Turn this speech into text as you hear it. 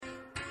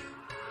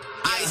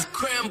Ice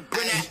cream,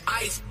 bring that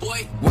ice,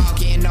 boy.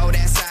 Walk in, know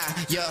that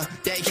side, yeah,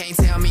 they can't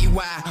tell me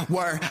why.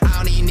 Word, I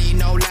don't even need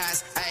no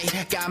lies,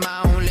 ayy, got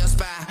my own little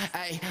spy,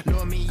 ayy,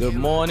 know me. Good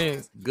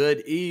morning, good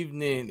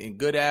evening, and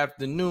good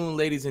afternoon,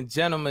 ladies and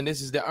gentlemen.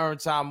 This is the Earn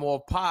Time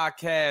More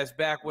podcast,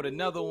 back with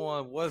another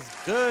one.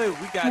 What's good?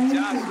 We got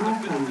Josh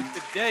in the building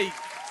today.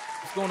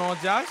 What's going on,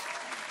 Josh?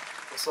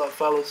 What's up,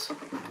 fellas?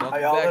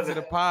 Welcome back to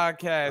the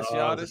podcast,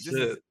 y'all. This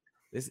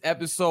is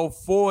episode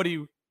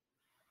 40.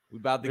 We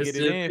about to get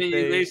it in,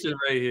 FaZe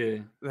right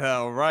here.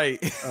 All right.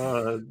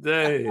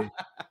 Dang.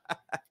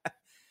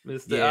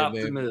 Mr.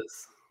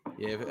 Optimist.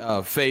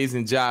 Yeah, FaZe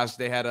and Josh,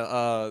 they had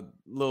a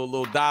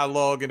little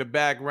dialogue in the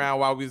background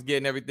while we was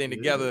getting everything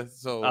together.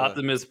 So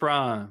Optimus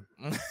Prime.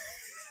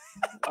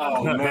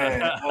 Oh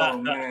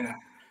man.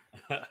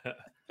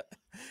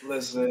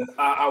 Listen,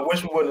 I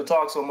wish we wouldn't have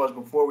talked so much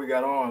before we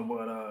got on,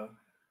 but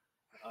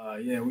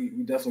yeah,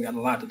 we definitely got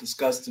a lot to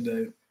discuss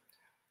today.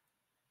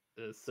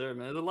 Yes, sir,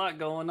 man. There's a lot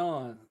going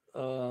on.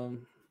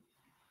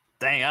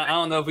 Dang, I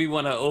don't know if we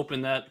want to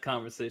open that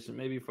conversation,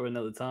 maybe for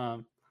another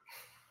time.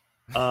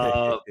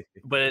 But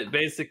it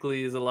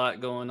basically is a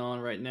lot going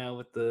on right now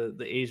with the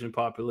Asian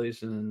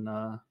population,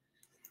 and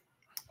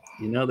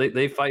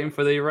they fighting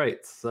for their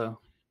rights. So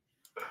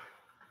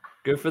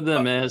good for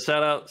them, man.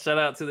 Shout out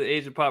to the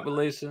Asian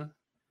population.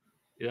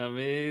 You know what I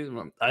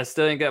mean? I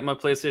still ain't got my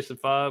PlayStation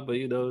 5, but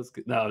it's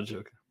good. No, I'm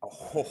joking. I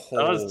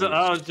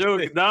was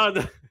joking. No.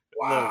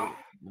 Wow.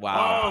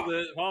 Wow.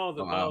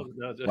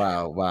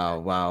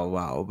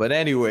 But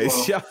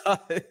anyways, y'all,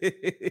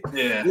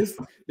 yeah. This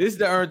is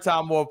the Earn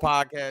Time More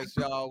podcast,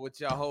 y'all,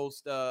 with your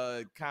host,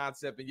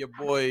 Concept, and your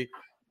boy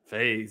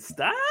FaZe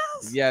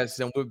Styles. Yes,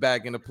 and we're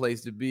back in the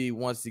place to be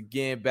once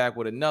again, back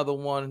with another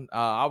one.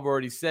 I've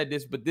already said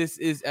this, but this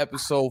is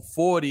episode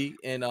 40,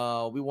 and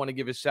we want to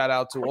give a shout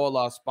out to all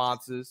our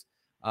sponsors,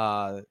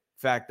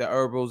 Factor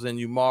Herbals and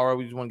Umara.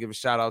 We just want to give a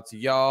shout out to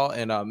y'all,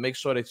 and make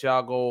sure that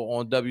y'all go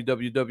on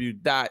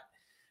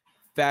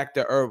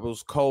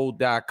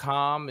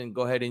www.factorherbalscode.com and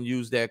go ahead and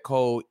use that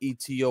code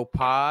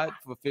ETOPOD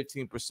for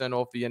 15%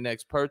 off of your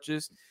next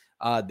purchase.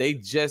 They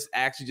just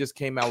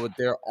came out with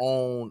their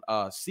own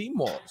sea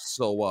moss.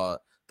 So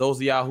those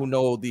of y'all who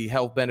know the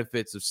health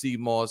benefits of sea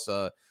moss,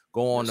 go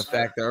on to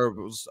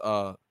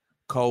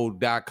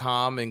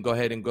factorherbalscode.com and go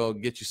ahead and go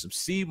get you some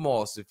sea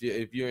moss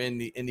if you're in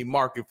the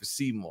market for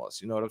sea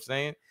moss. You know what I'm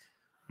saying?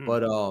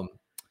 But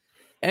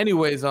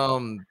anyways,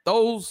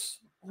 those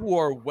who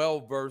are well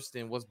versed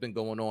in what's been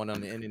going on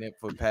the internet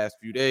for the past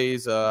few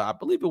days, I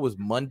believe it was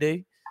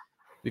Monday,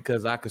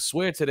 because I could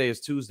swear today is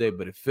Tuesday,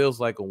 but it feels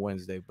like a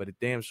Wednesday, but it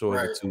damn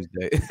sure is a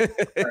Tuesday.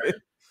 Right.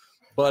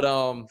 But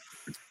on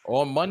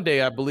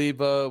Monday, I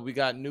believe we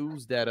got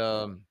news that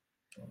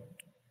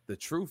the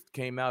truth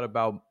came out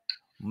about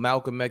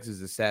Malcolm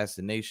X's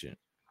assassination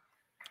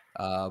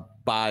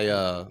by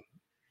a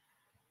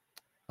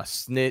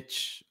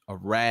snitch, a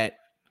rat,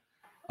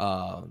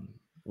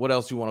 what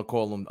else you want to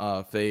call him,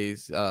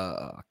 FaZe?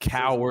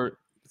 Coward.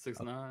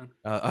 6ix9ine.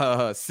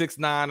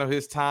 6ix9ine of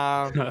his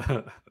time.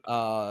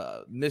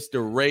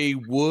 Mr. Ray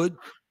Wood.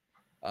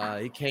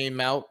 He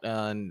came out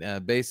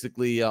and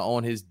basically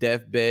on his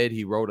deathbed,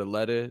 he wrote a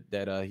letter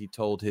that he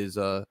told his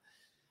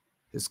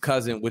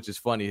cousin, which is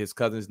funny. His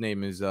cousin's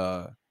name is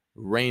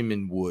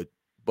Raymond Wood.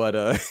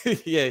 But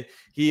yeah,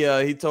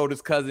 he told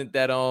his cousin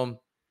that don't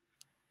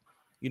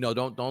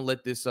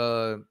let this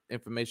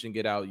information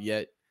get out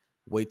yet.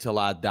 Wait till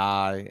I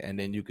die, and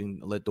then you can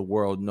let the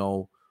world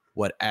know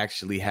what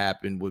actually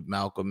happened with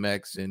Malcolm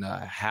X and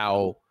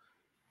how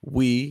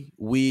we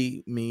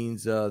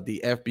means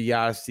the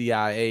FBI,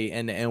 CIA,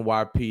 and the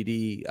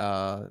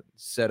NYPD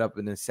set up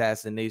an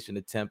assassination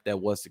attempt that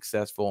was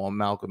successful on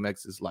Malcolm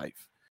X's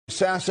life.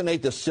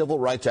 Assassinate the civil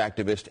rights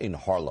activist in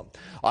Harlem.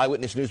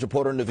 Eyewitness News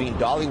reporter Naveen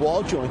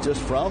Dhaliwal joins us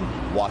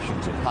from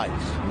Washington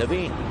Heights.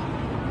 Naveen.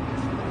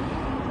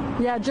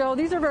 Yeah, Joe,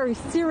 these are very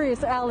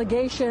serious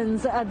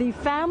allegations. The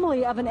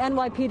family of an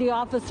NYPD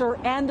officer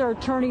and their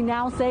attorney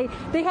now say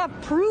they have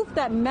proof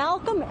that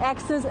Malcolm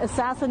X's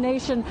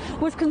assassination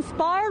was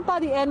conspired by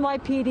the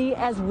NYPD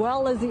as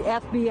well as the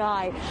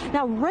FBI.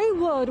 Now, Ray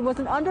Wood was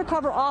an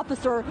undercover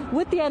officer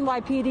with the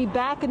NYPD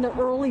back in the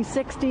early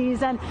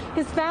 60s, and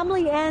his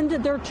family and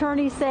their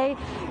attorney say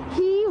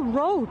he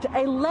wrote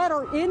a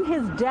letter in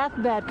his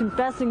deathbed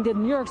confessing to the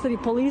New York City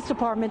Police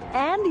Department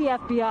and the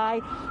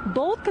FBI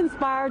both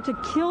conspired to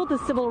kill the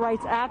civil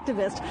rights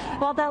activist.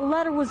 While that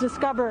letter was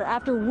discovered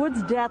after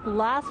Wood's death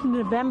last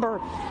November,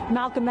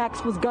 Malcolm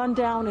X was gunned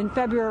down in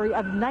February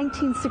of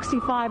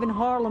 1965 in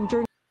Harlem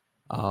during.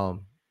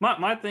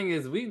 My thing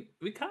is, we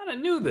kind of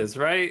knew this,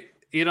 right?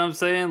 You know what I'm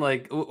saying?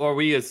 Like, or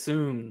we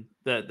assumed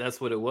that that's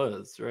what it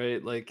was,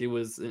 right? Like it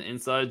was an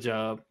inside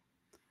job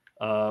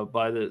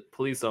by the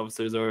police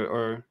officers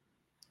or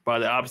by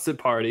the opposite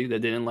party that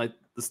didn't like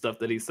the stuff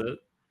that he said.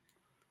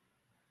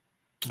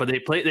 But they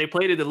played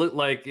it to look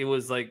like it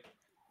was like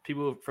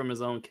people from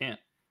his own camp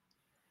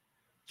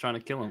trying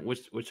to kill him,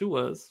 which it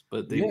was.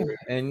 But they were.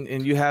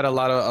 And you had a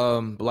lot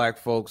of black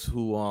folks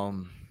who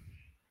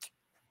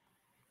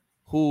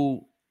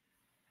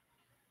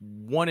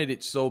wanted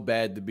it so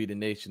bad to be the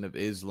Nation of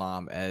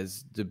Islam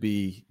as to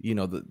be,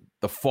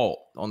 the fault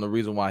on the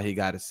reason why he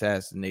got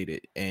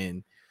assassinated.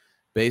 And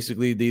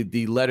basically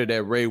the letter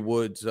that Ray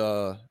Woods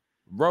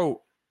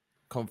wrote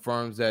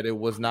confirms that it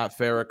was not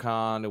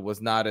Farrakhan. It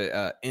was not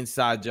an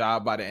inside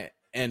job by the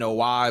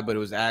NOI, but it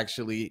was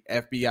actually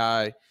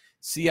FBI,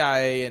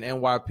 CIA, and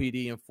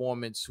NYPD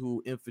informants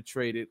who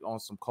infiltrated on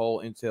some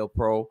Cole Intel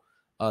Pro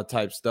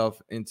type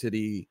stuff into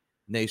the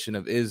Nation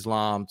of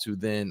Islam to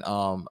then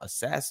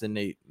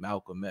assassinate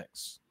Malcolm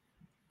X.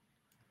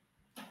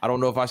 I don't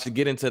know if I should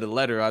get into the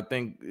letter.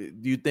 Do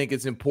you think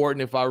it's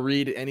important if I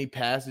read any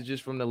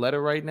passages from the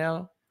letter right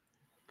now?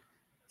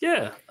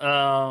 Yeah,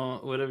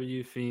 whatever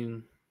you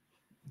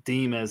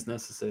deem as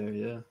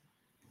necessary. Yeah,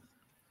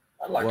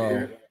 I'd like to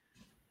hear it.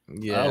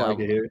 Yeah, I like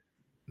to hear it.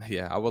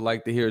 Yeah, I would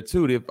like to hear it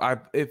too.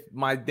 If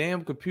my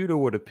damn computer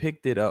would have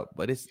picked it up,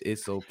 but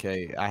it's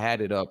okay. I had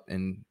it up,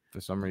 and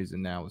for some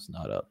reason now it's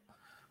not up.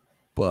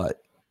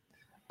 But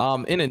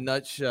in a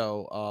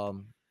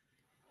nutshell,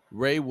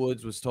 Ray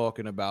Woods was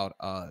talking about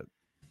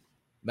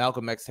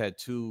Malcolm X had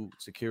two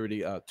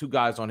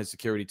guys on his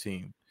security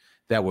team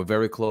that were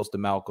very close to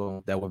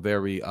Malcolm, that were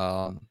very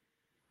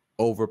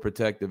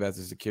overprotective as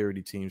a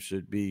security team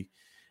should be.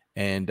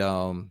 And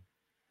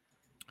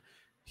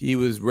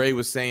Ray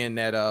was saying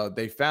that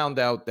they found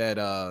out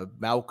that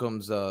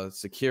Malcolm's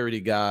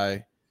security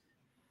guy,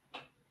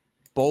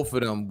 both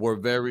of them were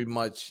very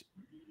much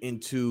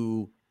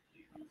into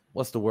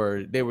what's the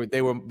word? They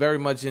were very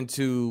much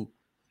into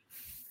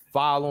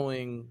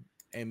following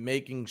and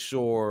making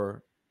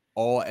sure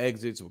all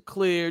exits were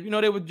cleared.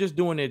 They were just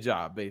doing their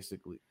job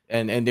basically,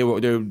 and they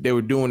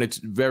were doing it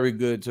very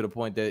good to the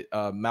point that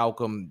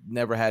Malcolm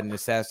never had an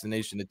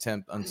assassination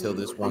attempt until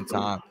this one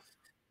time.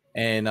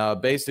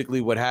 And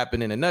basically, what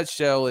happened in a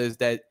nutshell is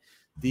that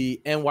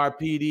the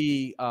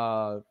NYPD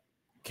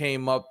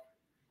came up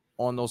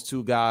on those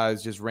two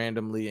guys just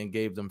randomly and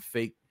gave them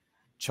fake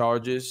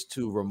charges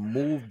to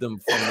remove them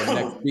from the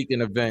next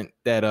speaking event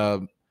that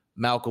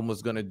Malcolm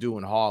was going to do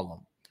in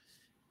Harlem.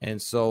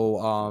 And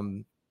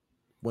so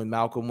when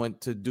Malcolm went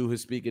to do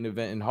his speaking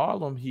event in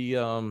Harlem, he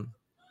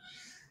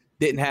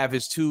didn't have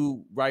his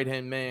two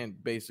right-hand man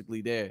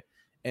basically there,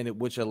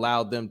 which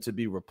allowed them to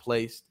be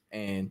replaced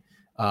and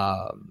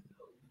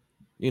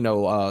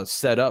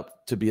set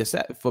up to be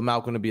for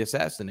Malcolm to be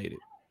assassinated.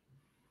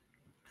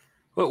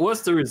 But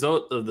what's the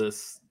result of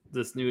this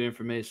new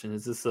information?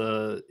 Is this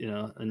a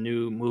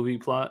new movie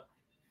plot,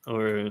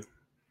 or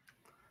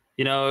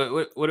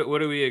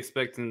what are we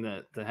expecting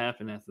that to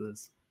happen after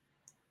this?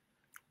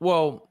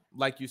 Well,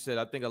 like you said,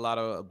 I think a lot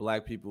of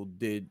Black people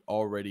did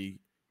already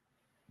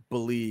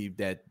believe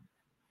that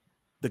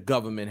the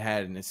government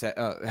had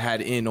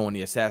in on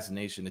the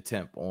assassination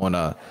attempt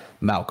on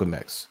Malcolm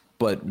X.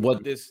 But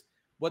what this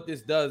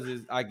does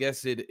is, I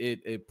guess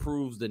it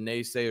proves the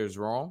naysayers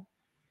wrong,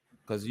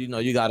 because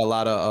you got a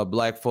lot of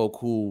Black folk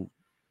who,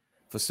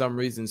 for some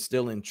reason,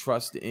 still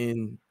entrust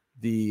in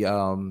the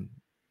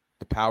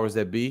powers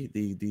that be,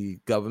 the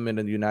government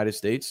of the United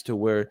States, to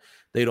where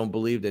they don't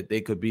believe that they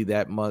could be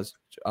that much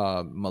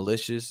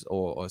malicious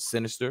or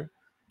sinister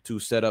to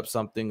set up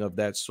something of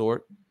that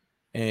sort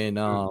and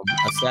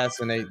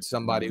assassinate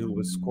somebody who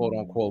was quote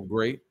unquote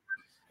great.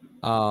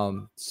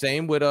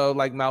 Same with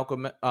like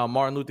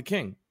Martin Luther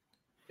King.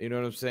 You know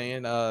what I'm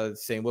saying?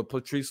 Same with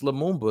Patrice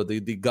Lumumba.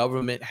 The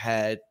government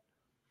had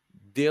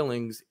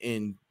dealings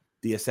in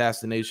the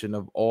assassination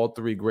of all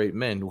three great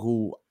men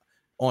who,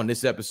 on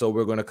this episode,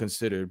 we're going to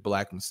consider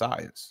Black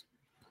messiahs.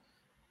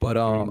 But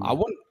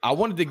I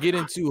wanted to get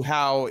into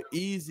how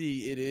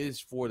easy it is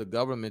for the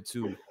government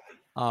to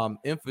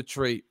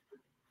infiltrate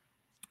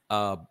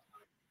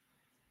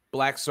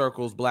Black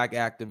circles, Black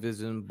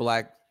activism,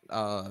 Black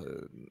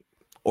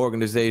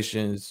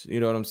organizations. You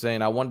know what I'm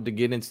saying? I wanted to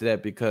get into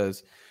that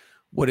because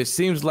what it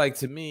seems like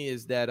to me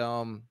is that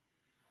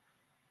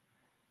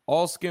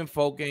all skin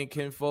folk ain't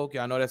kinfolk.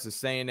 I know that's a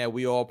saying that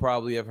we all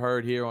probably have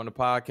heard here on the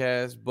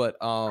podcast, but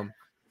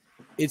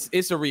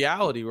it's a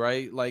reality,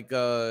 right? Like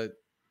I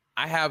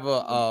have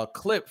a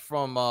clip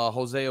from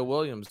Hosea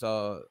Williams,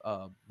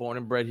 born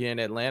and bred here in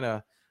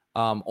Atlanta,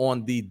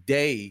 on the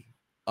day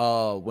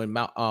when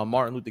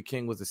Martin Luther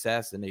King was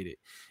assassinated.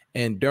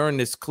 And during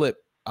this clip,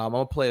 I'm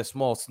gonna play a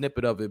small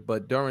snippet of it,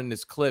 but during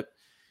this clip,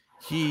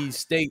 he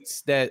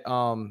states that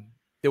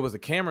there was a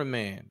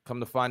cameraman. Come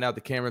to find out,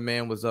 the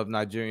cameraman was of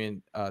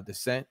Nigerian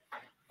descent,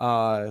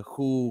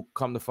 who,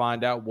 come to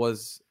find out,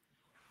 was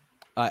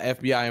an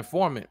FBI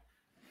informant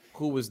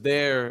who was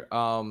there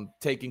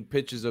taking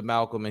pictures of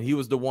Malcolm. And he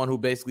was the one who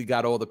basically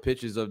got all the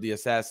pictures of the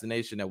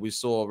assassination that we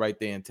saw right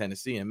there in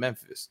Tennessee and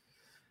Memphis.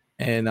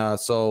 And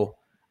so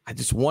I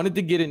just wanted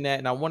to get in that,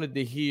 and I wanted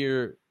to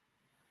hear,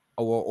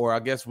 or I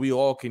guess we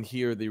all can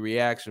hear the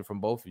reaction from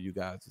both of you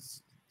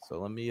guys. So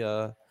let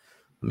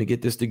me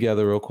get this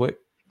together real quick.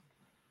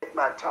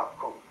 My top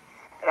coat,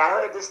 and I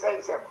heard this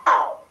thing say,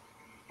 "Pow!"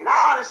 And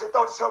I honestly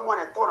thought someone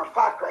had thrown a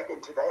firecracker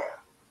into the air.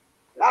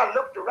 And I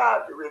looked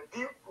around to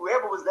rebuke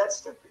whoever was that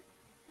stupid.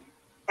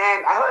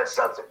 And I heard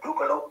something,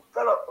 "Pookaloo,"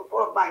 fell up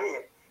above my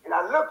head. And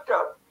I looked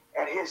up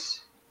at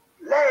his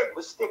leg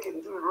was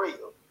sticking through the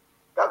rail.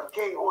 Dr.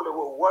 King only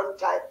wore one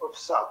type of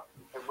sock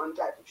and one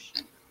type of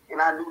shoe.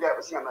 And I knew that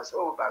was him. I said,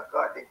 oh my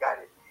God, they got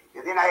it.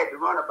 And then I had to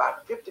run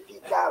about 50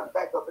 feet down and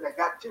back up, and I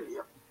got to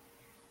him.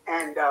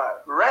 And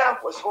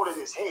Ralph was holding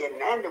his head,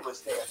 and Andy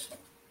was there.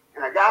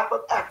 And a guy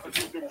from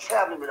Africa who'd been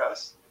traveling with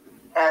us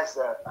as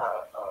a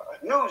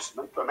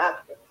newsman from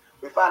Africa.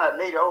 We found out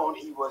later on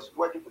he was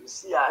working for the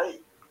CIA.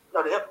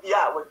 No, the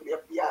FBI, working for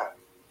the FBI.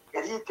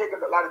 And he'd taken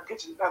a lot of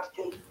pictures of Dr.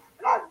 King.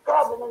 And I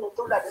grabbed him in and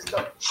threw like this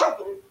stuff,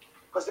 choking him,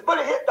 because the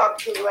bullet hit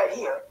Dr. King right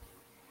here.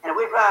 And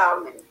went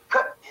around and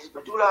cut his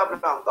medulla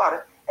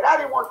oblongata. And I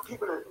didn't want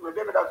people to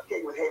remember Dr.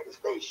 King with his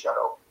face shut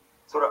off.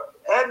 So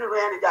Andy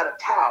ran and got a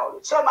towel.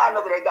 And somehow or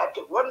another they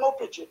took one more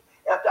picture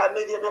after I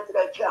made him into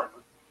that camera.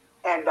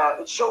 And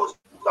it shows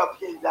Dr.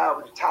 King down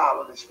with a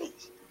towel on his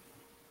face.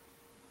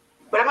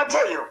 But I'm going to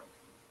tell you,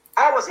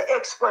 I was an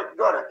expert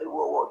gunner in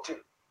World War II.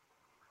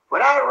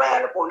 When I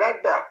ran up on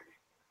that balcony,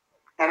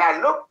 and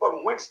I looked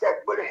from whence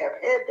that bullet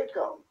had to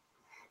come,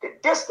 the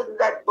distance of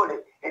that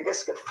bullet, and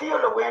just could feel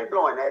the wind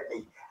blowing at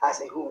me, I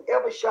said,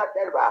 whoever shot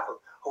that rifle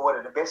was one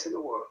of the best in the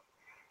world.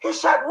 He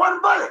shot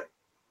one bullet.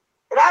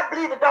 And I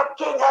believe that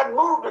Dr. King hadn't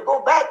moved to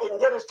go back and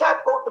get his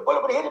top coat, the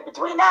bullet would have hit him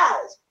between the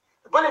eyes.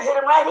 The bullet hit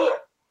him right here.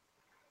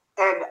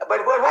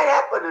 But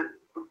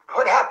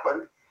what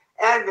happened,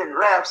 and then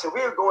Ralph said,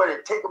 we'll go in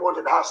and take him on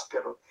to the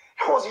hospital.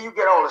 Jose, you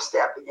get all the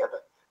staff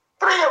together.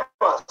 3 of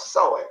us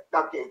saw it,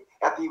 Dr. King,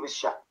 after he was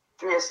shot.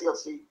 3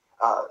 SCLC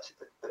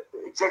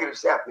executive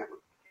staff members.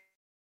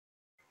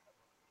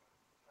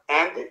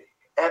 Andy,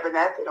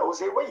 Abernathy, and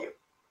Jose Williams.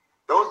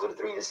 Those are the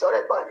 3 that saw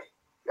that body.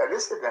 Now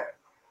listen to that.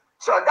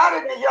 So I got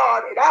in the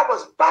yard, and I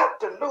was about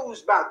to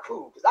lose my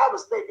cool, because I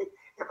was thinking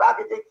if I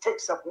could take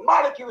some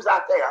molecules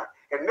out there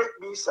and make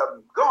me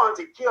some guns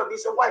and kill me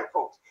some white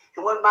folks.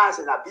 And one man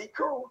said, now be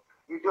cool.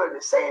 You're doing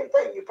the same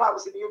thing you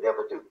promised me you'd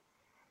never do.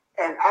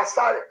 And I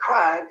started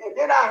crying, and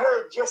then I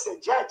heard Jesse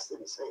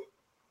Jackson say,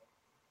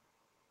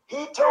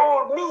 he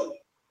told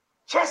me,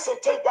 Jesse,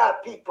 take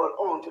our people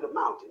onto the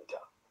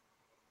mountaintop.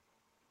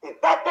 And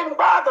that didn't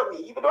bother me,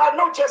 even though I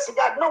know Jesse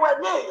got nowhere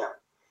near him.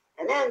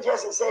 And then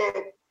Jesse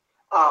said,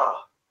 I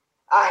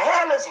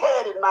held his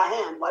head in my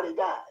hand while he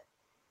died.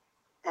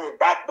 And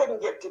that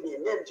didn't get to me.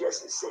 And then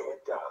Jesse said,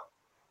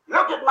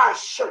 look at my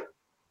shirt.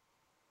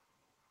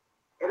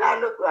 And I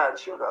looked around,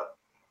 sure enough,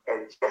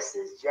 and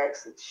Jesse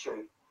Jackson's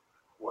shirt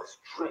was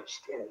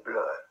drenched in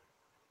blood.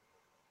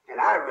 And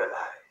I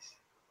realized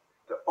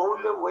the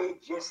only way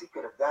Jesse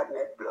could have gotten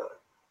that blood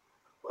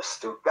was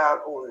stoop down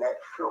on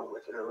that floor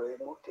with the Lorraine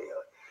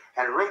Motel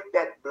and rake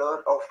that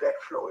blood off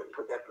that floor and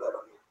put that blood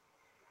on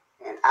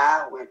him. And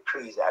I went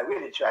crazy. I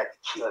really tried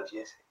to kill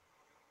Jesse.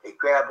 They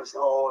grabbed us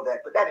and all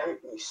that, but that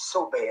hurt me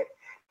so bad.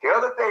 The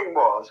other thing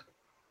was,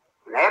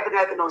 when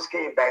Abernathy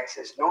came back,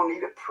 says, no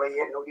need of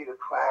prayer, no need of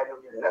crying, no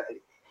need of nothing.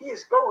 He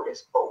is going,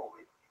 it's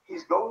over.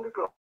 He's going to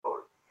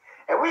glory.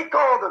 And we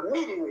called the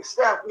meeting, the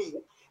staff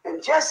meeting,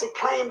 and Jesse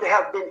claimed to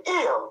have been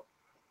ill.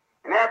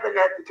 And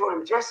Abernathy told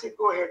him, Jesse,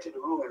 go ahead to the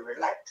room and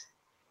relax.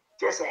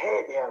 Jesse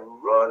had to have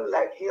run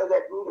like hell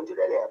that room into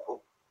that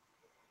airport,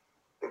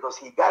 because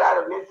he got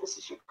out of Memphis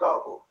to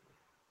Chicago.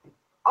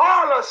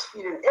 All us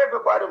feeling,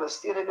 everybody was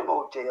still in the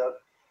motel.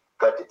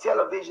 Cut the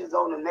televisions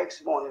on the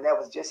next morning. That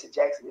was Jesse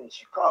Jackson in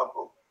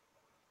Chicago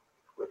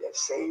with that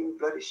same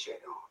bloody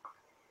shirt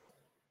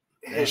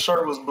on. His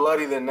shirt was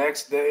bloody the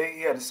next day.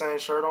 He had the same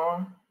shirt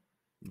on.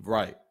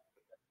 Right.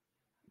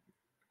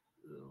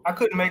 I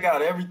couldn't make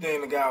out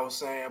everything the guy was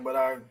saying, but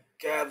I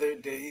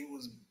gathered that he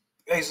was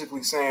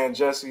basically saying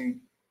Jesse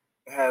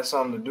had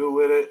something to do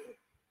with it,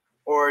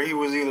 or he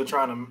was either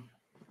trying to,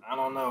 I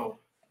don't know,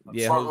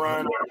 front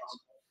run.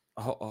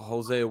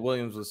 Jose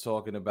Williams was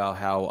talking about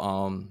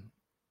how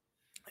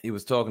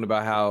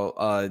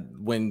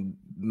when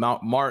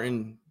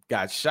Martin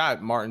got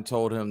shot, Martin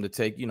told him to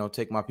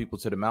take my people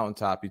to the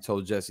mountaintop. He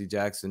told Jesse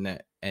Jackson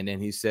that, and then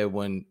he said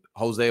when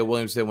Jose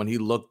Williams said when he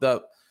looked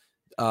up,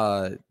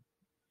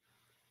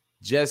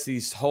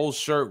 Jesse's whole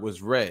shirt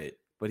was red,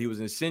 but he was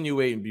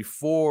insinuating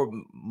before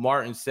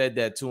Martin said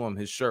that to him,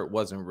 his shirt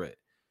wasn't red.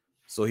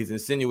 So he's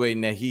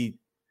insinuating that he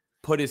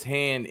put his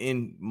hand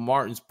in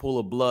Martin's pool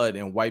of blood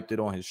and wiped it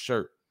on his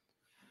shirt.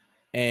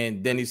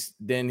 And then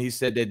he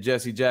said that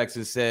Jesse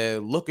Jackson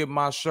said, look at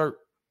my shirt.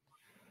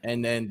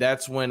 And then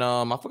that's when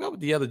I forgot what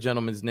the other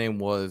gentleman's name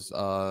was.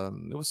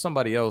 It was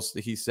somebody else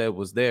that he said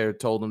was there,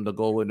 told him to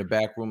go in the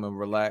back room and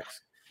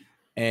relax.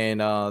 And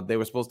they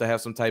were supposed to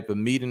have some type of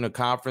meeting or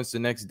conference the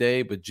next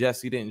day, but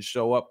Jesse didn't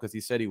show up because he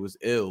said he was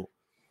ill.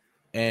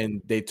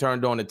 And they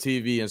turned on the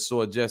TV and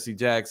saw Jesse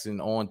Jackson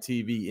on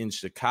TV in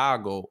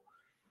Chicago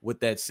with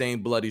that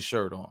same bloody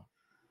shirt on.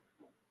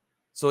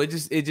 So it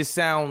just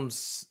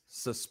sounds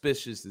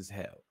suspicious as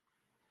hell.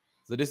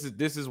 So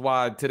this is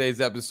why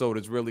today's episode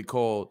is really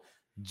called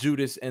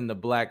Judas and the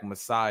Black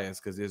Messiahs,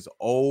 because there's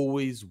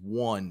always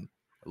one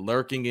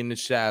lurking in the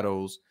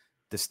shadows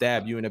to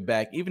stab you in the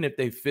back, even if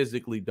they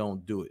physically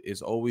don't do it.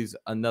 It's always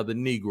another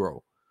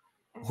Negro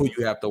who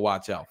you have to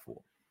watch out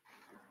for.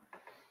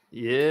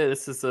 Yeah,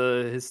 this is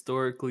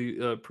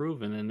historically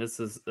proven, and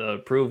this is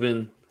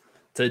proven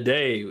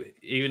today.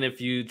 Even if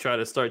you try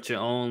to start your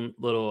own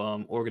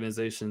little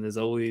organization, there's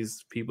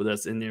always people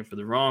that's in there for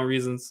the wrong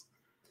reasons,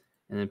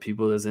 and then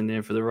people that's in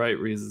there for the right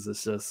reasons.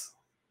 It's just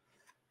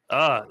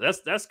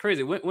that's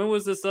crazy. When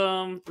was this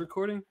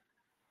recording?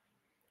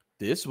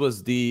 This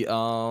was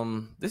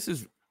this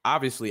is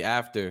obviously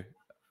after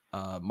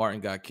Martin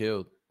got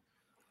killed.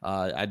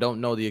 I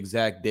don't know the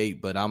exact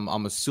date, but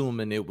I'm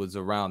assuming it was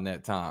around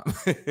that time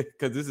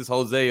because this is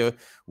Hosea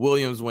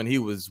Williams when he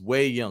was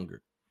way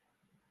younger.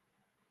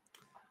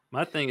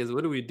 My thing is,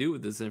 what do we do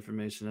with this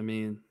information? I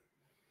mean,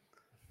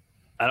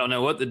 I don't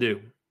know what to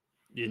do.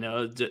 You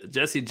know,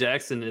 Jesse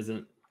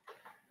Jackson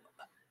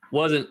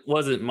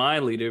wasn't my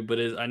leader, but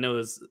I know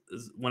is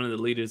one of the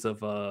leaders of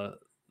the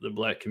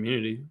Black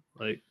community.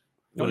 Like,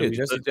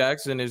 Jesse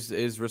Jackson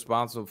is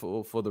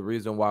responsible for the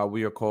reason why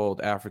we are called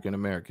African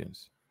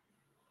Americans.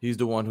 He's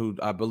the one who,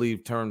 I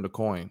believe, turned the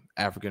coin,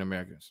 African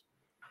Americans.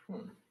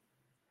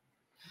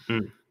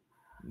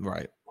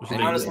 Right.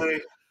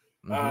 Honestly,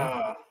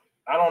 I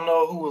don't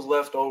know who was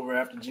left over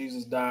after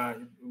Jesus died.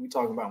 We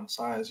talking about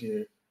messiahs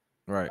here.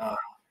 Right.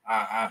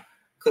 I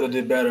could have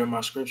did better in my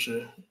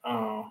scripture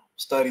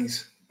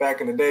studies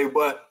back in the day,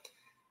 but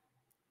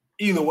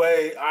either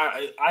way,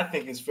 I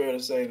think it's fair to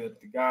say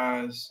that the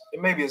guys,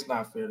 and maybe it's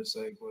not fair to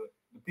say, but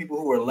the people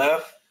who are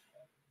left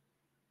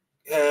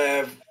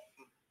have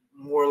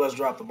more or less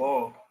dropped the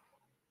ball.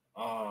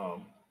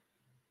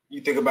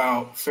 You think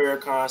about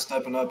Farrakhan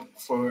stepping up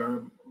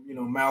for,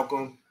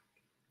 Malcolm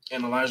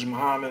and Elijah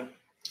Muhammad.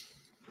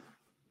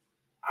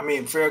 I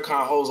mean,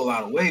 Farrakhan holds a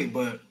lot of weight,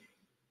 but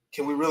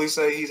can we really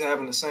say he's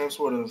having the same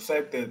sort of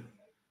effect that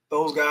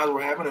those guys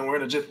were having? And we're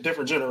in a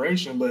different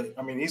generation, but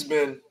I mean, he's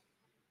been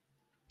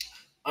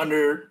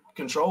under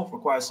control for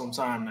quite some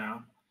time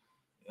now.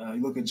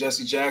 You look at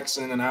Jesse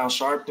Jackson and Al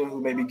Sharpton, who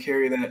maybe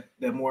carry that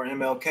more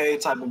MLK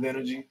type of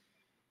energy.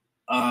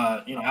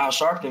 Al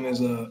Sharpton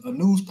is a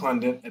news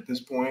pundit at this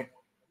point,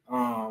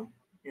 for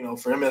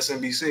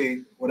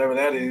MSNBC, whatever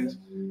that is.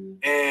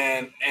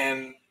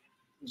 And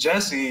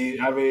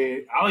Jesse, I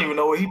mean, I don't even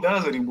know what he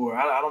does anymore.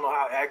 I don't know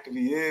how active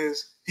he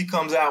is. He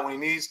comes out when he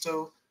needs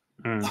to.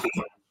 And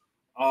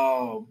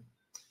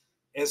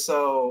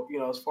so,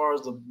 as far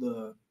as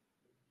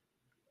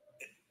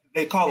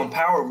they call them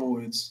power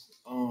voids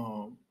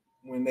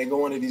when they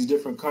go into these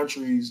different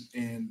countries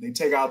and they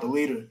take out the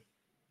leader.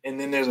 And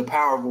then there's a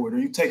power void, or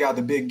you take out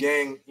the big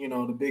gang,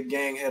 the big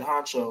gang head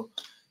honcho,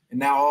 and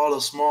now all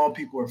the small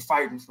people are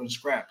fighting for the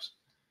scraps.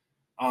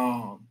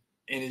 And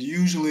it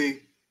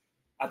usually,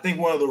 I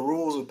think one of the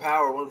rules of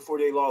power, one of the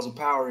 48 laws of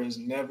power is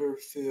never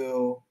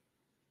fill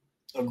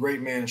a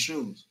great man's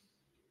shoes.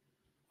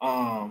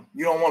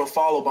 You don't want to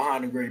follow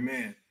behind a great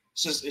man.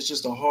 It's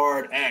just a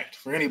hard act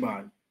for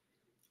anybody.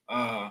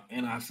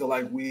 And I feel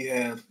like we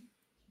have,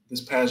 this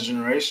past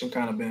generation,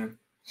 kind of been,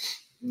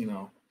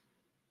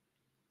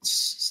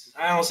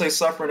 I don't say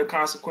suffering the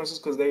consequences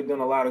because they've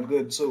done a lot of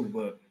good too,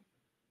 but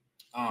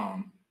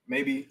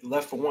maybe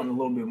left for wanting a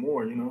little bit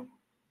more,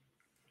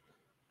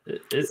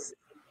 It's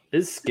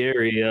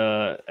scary,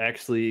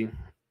 actually,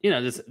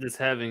 just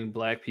having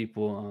Black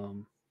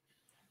people.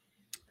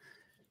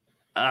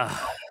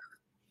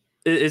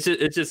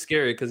 It's just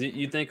scary because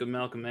you think of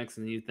Malcolm X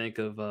and you think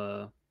of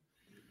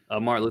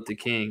Martin Luther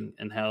King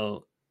and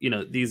how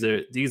these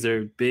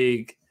are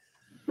big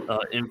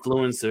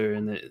influencer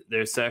and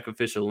they're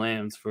sacrificial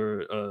lambs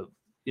for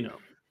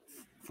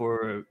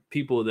for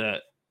people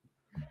that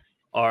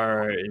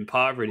are in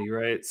poverty,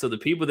 right? So the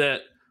people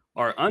that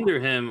are under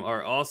him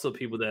are also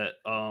people that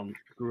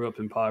grew up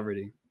in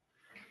poverty.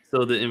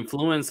 So the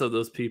influence of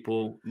those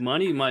people,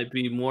 money might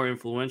be more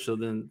influential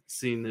than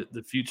seeing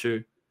the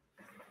future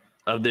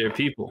of their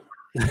people.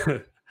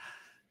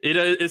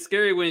 It's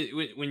scary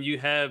when you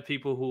have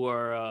people who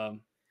are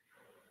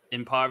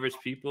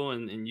impoverished people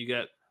and you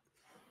got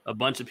a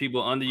bunch of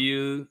people under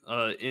you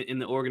in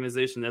the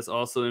organization that's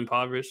also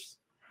impoverished.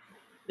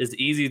 It's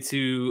easy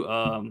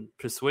to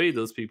persuade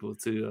those people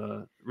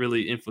to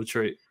really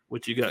infiltrate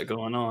what you got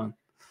going on.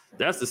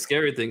 That's the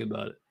scary thing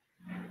about it.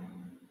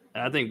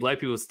 And I think Black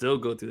people still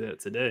go through that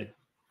today.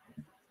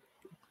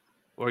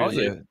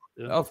 Yeah.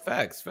 Oh,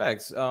 facts.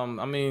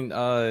 I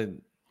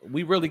mean,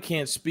 we really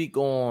can't speak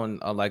on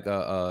like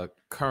a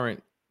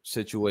current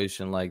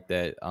situation like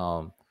that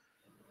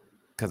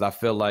because I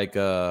feel like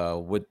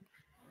with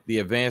the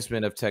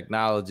advancement of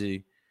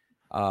technology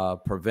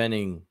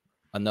preventing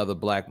another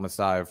Black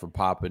Messiah from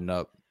popping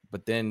up,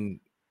 but then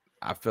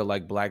I feel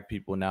like Black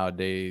people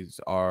nowadays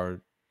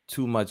are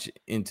too much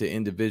into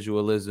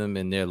individualism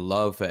and their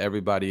love for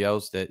everybody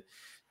else that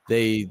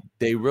they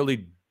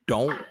really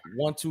don't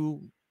want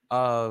to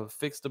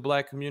fix the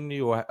Black community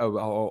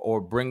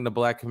or bring the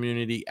Black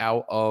community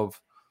out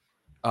of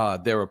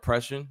their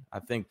oppression. I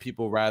think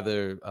people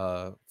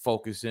rather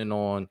focus in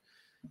on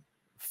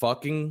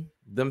fucking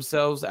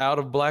themselves out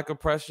of Black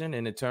oppression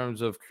and in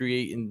terms of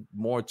creating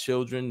more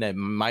children that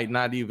might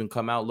not even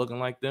come out looking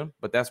like them.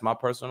 But that's my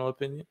personal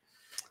opinion.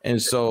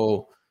 And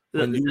so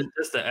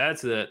Just to add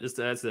to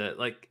that,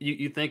 like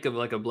you think of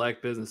like a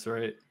black business,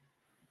 right?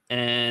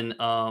 And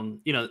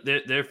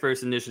their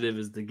first initiative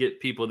is to get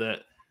people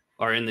that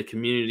are in the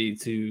community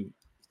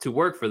to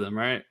work for them,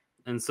 right?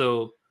 And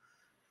so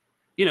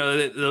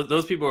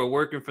those people are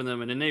working for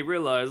them, and then they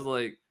realize,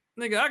 like,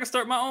 nigga, I can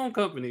start my own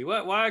company.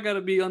 Why I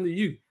gotta be under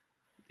you?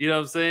 You know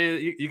what I'm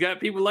saying? You got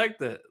people like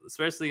that,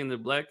 especially in the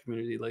black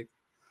community. Like,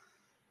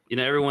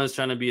 everyone's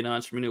trying to be an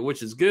entrepreneur,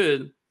 which is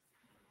good,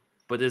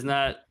 but there's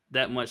not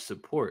that much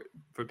support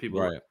for people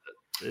like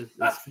that.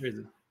 It's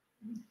crazy.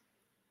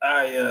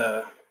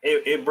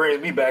 It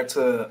brings me back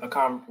to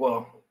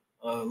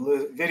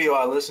a video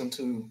I listened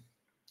to.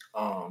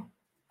 'Cause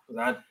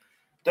I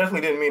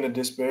definitely didn't mean to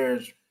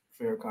disparage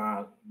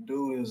Farrakhan.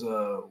 Dude is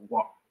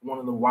one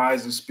of the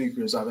wisest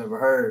speakers I've ever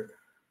heard.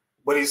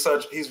 But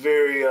he's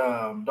very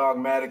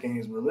dogmatic in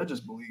his religious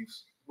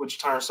beliefs, which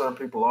turns certain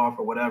people off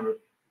or whatever.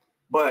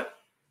 But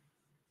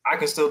I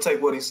can still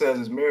take what he says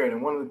as merit.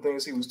 And one of the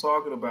things he was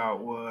talking about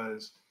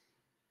was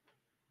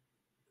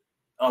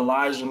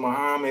Elijah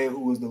Muhammad, who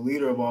was the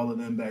leader of all of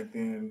them back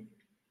then,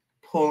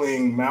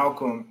 pulling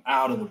Malcolm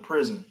out of the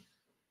prison.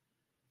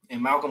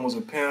 And Malcolm was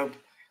a pimp,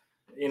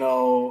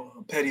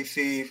 a petty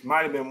thief,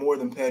 might have been more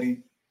than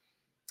petty.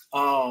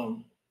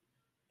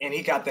 And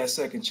he got that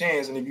second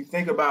chance. And if you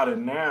think about it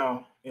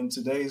now, in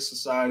today's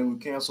society with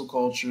cancel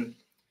culture,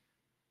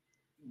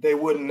 they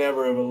would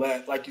never have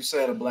let, like you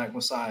said, a black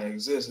messiah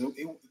exist.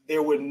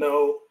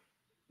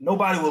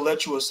 Nobody will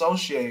let you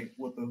associate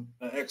with an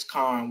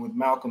ex-con with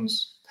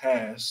Malcolm's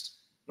past,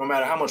 no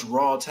matter how much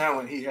raw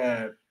talent he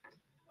had.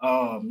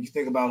 You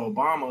think about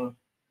Obama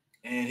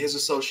and his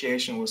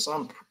association with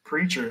some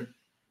preacher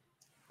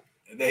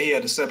that he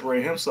had to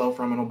separate himself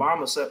from. And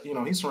Obama said,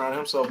 he surrounded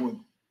himself with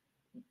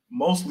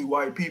mostly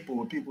white people,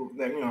 with people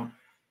that,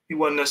 he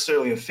wasn't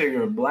necessarily a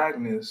figure of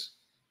blackness,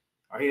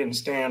 or he didn't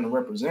stand to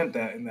represent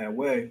that in that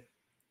way.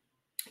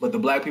 But the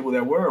black people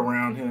that were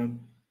around him,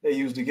 they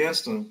used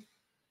against him.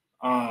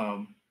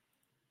 To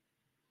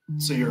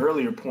your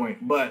earlier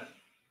point. But,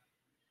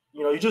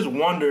 you just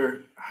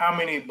wonder how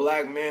many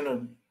black men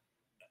are,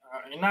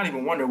 and not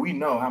even wonder, we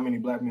know how many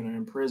black men are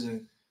in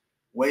prison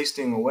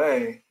wasting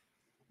away.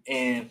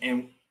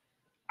 And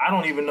I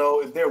don't even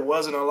know if there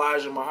was an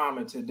Elijah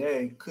Muhammad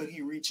today, could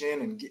he reach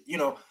in and get,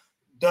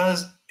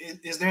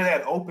 is there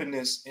that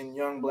openness in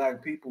young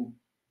black people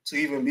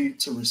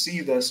to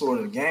receive that sort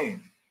of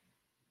game?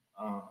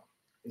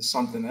 Is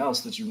something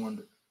else that you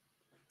wonder.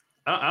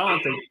 I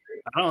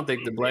don't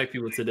think the black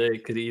people today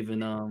could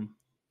even I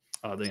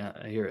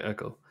hear an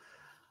echo.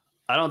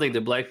 I don't think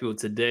the black people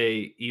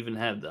today even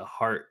have the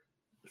heart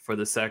for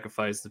the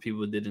sacrifice the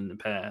people did in the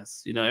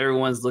past.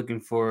 Everyone's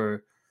looking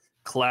for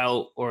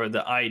clout or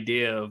the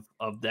idea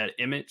of that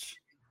image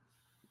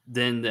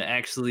than to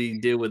actually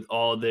deal with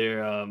all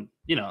their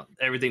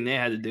everything they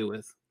had to deal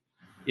with.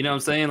 You know what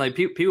I'm saying? Like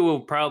people will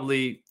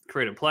probably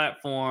create a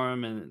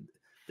platform and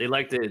they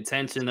like the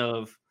attention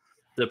of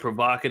the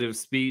provocative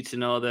speech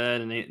and all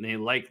that, and they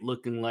like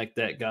looking like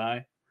that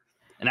guy.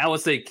 And I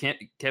would say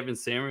Kevin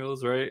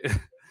Samuels, right?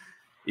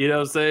 You know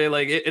what I'm saying?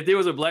 Like if there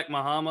was a black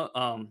Muhammad,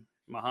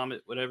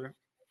 whatever.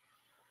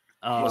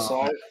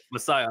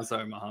 Messiah, I'm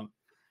sorry, Muhammad.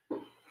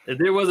 If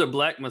there was a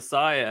black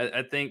Messiah,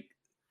 I think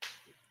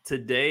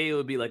today it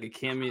would be like a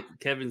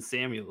Kevin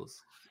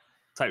Samuels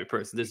type of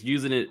person, just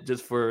using it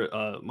just for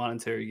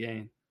monetary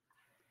gain.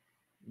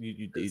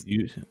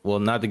 Well,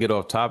 not to get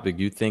off topic,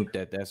 you think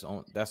that's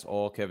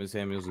all Kevin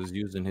Samuels is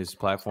using his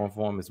platform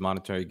for, his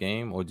monetary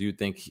game, or do you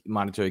think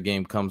monetary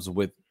game comes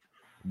with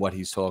what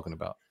he's talking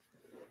about?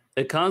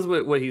 It comes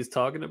with what he's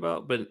talking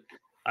about, but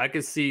I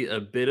could see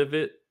a bit of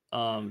it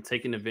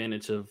taking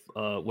advantage of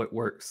what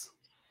works.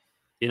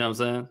 You know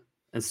what I'm saying?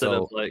 Instead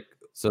of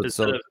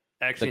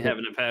actually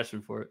having a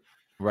passion for it.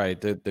 Right.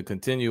 To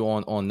continue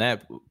on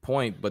that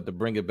point, but to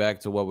bring it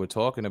back to what we're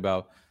talking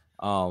about,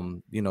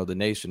 the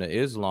Nation of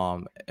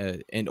Islam,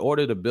 in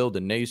order to build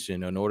a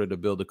nation, in order to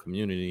build a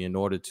community, in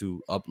order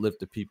to uplift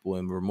the people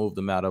and remove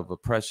them out of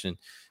oppression,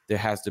 there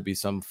has to be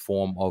some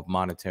form of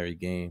monetary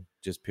gain,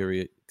 just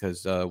period.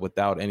 Because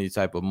without any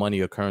type of money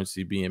or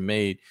currency being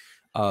made,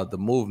 the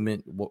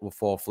movement will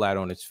fall flat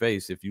on its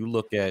face. If you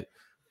look at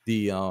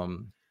the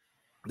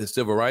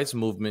civil rights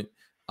movement,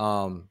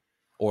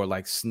 or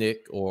like SNCC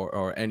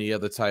or any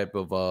other type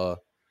of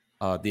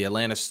the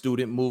Atlanta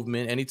student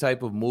movement, any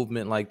type of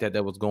movement like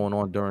that was going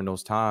on during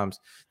those times,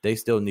 they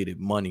still needed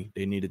money.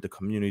 They needed the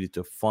community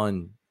to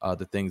fund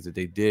the things that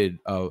they did.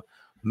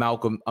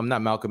 Martin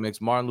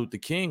Luther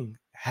King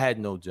had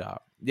no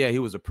job. Yeah, he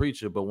was a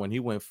preacher, but when he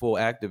went full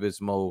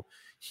activist mode,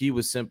 he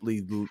was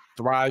simply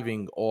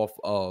thriving off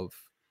of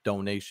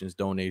donations.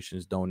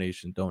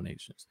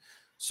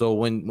 So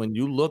when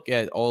you look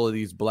at all of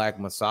these black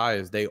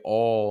messiahs, they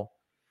all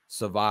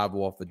survive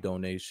off of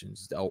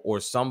donations or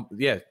some.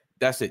 Yeah,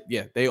 that's it.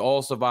 Yeah, they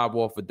all survive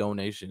off of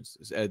donations.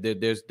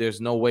 There's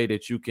no way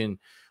that you can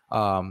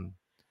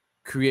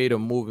create a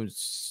movement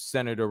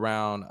centered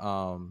around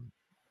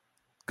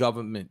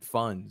government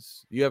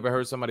funds. You ever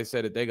heard somebody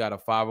say that they got a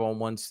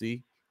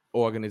 501c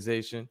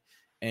organization,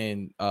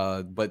 and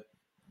but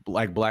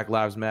like Black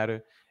Lives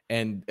Matter.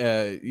 And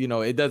you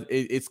know,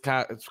 it's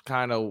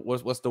kind of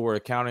what's the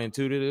word,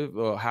 counterintuitive,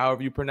 or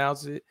however you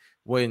pronounce it,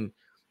 when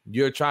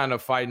you're trying to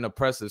fight an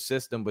oppressive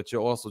system, but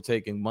you're also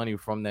taking money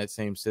from that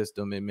same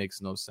system. It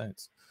makes no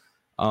sense.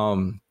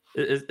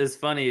 It's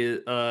funny,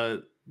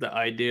 the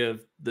idea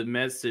of the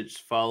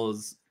message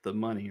follows the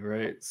money,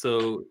 right?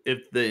 So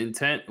if the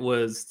intent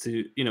was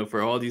to, you know,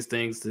 for all these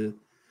things to,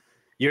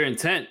 your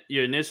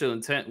initial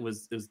intent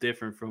was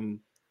different from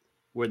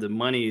where the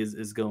money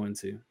is going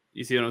to.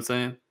 You see what I'm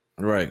saying?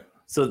 Right.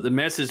 So the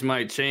message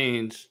might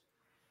change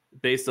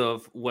based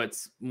off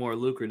what's more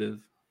lucrative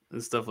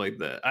and stuff like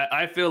that.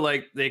 I feel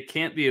like there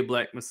can't be a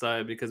Black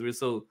Messiah because we're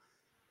so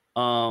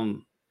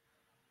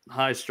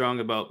high strung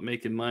about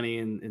making money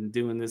and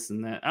doing this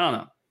and that. I don't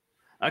know.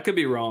 I could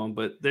be wrong,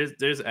 but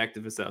there's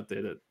activists out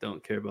there that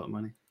don't care about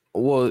money.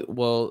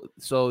 Well.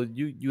 So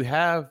you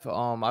have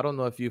I don't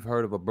know if you've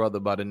heard of a brother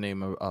by the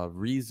name of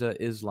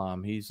Reza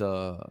Islam. He's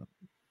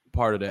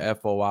part of the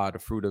FOI, the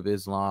Fruit of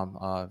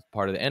Islam,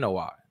 part of the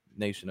NOI,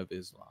 Nation of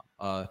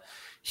Islam.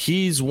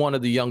 He's one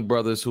of the young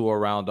brothers who are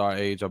around our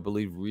age. I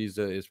believe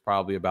Reza is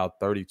probably about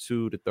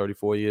 32 to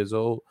 34 years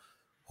old.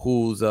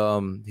 Who's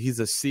he's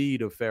a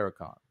seed of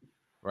Farrakhan,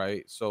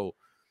 right? So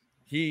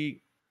he's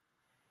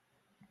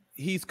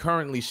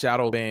currently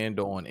shadow banned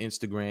on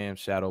Instagram,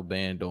 shadow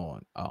banned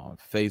on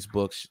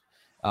Facebook.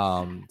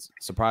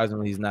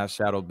 Surprisingly, he's not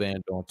shadow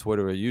banned on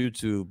Twitter or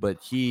YouTube, but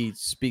he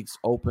speaks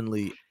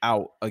openly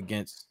out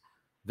against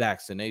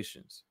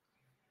vaccinations.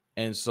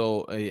 And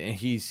so and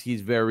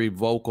he's very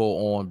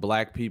vocal on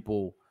Black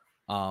people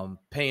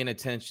paying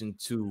attention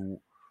to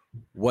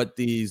what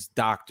these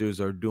doctors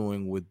are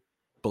doing with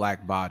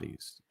Black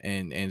bodies.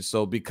 And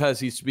so because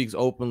he speaks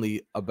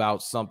openly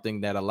about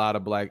something that a lot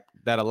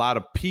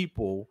of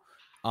people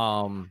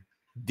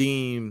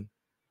deem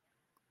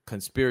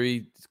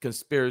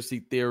conspiracy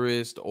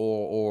theorist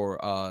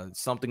or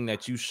something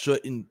that you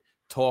shouldn't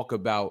talk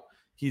about,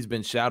 he's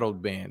been shadow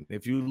banned.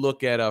 If you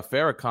look at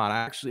Farrakhan,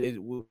 actually,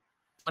 it was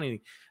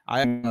funny.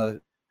 I made a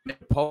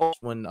post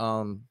when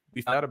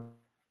we found out about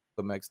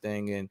the next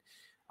thing, and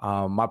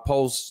my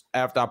post,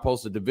 after I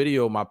posted the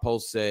video, my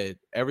post said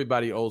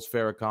everybody owes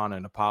Farrakhan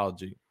an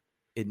apology.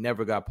 It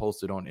never got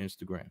posted on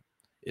Instagram.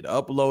 It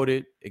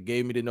uploaded. It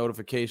gave me the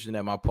notification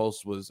that my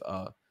post was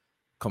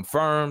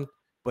confirmed,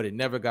 but it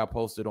never got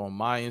posted on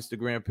my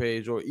Instagram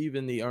page or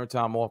even the Earn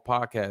Time Off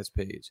podcast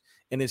page.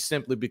 And it's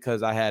simply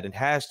because I had a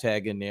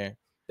hashtag in there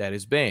that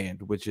is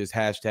banned, which is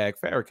hashtag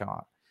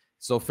Farrakhan.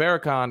 So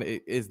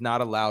Farrakhan is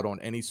not allowed on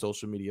any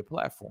social media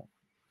platform.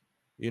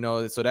 You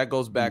know, so that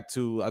goes back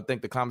to, I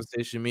think, the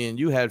conversation me and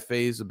you had,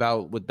 Faze,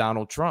 about with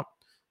Donald Trump.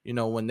 You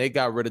know, when they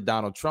got rid of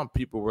Donald Trump,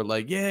 people were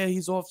like, yeah,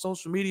 he's off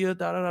social media,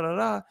 da da da da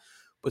da.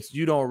 But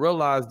you don't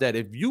realize that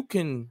if you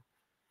can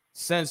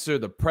censor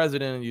the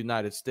president of the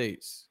United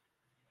States,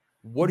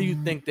 what do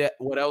you think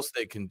what else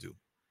they can do?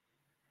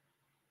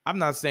 I'm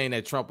not saying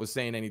that Trump was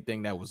saying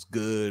anything that was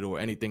good or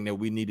anything that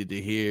we needed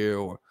to hear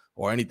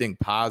or anything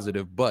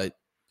positive, but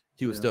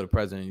he was still the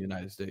president of the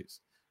United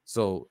States.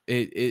 So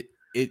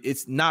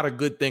it's not a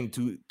good thing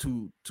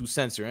to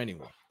censor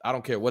anyone. I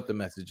don't care what the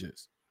message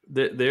is.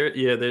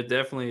 There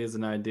definitely is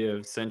an idea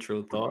of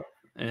central thought,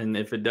 and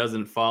if it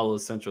doesn't follow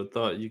central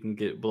thought, you can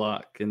get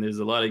blocked. And there's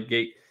a lot of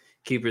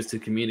gatekeepers to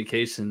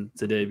communication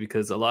today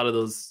because a lot of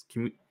those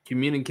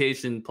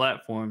communication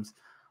platforms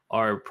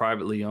are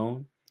privately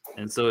owned,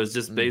 and so it's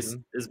just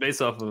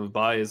based off of a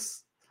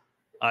biased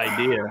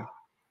idea.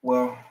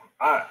 Well,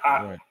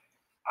 I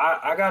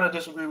gotta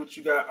disagree with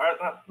you guys.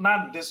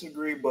 Not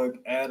disagree, but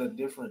add a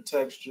different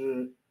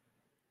texture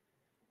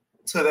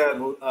to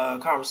that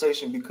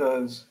conversation,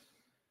 because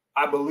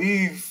I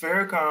believe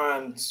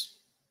Farrakhan's,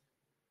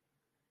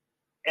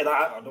 and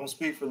I don't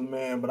speak for the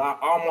man, but I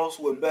almost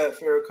would bet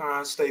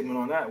Farrakhan's statement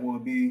on that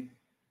would be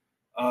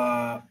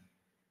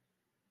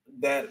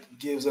that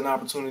gives an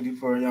opportunity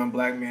for a young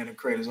Black man to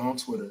create his own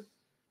Twitter.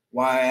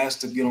 Why I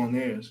asked to get on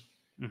theirs.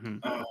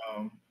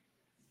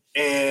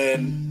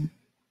 And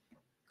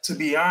to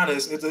be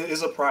honest,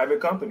 it's a private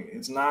company.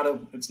 It's not a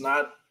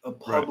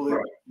public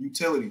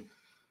utility.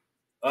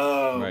 If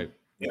I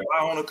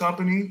own a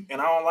company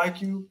and I don't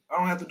like you, I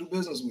don't have to do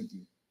business with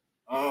you.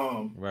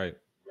 And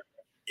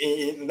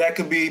that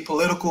could be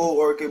political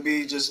or it could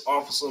be just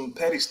off of some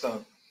petty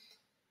stuff.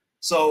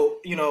 So,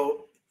 you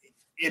know,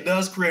 it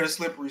does create a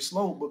slippery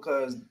slope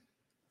because,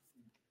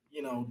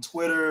 you know,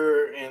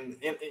 Twitter and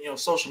you know,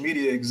 social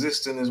media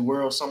exists in this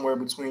world somewhere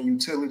between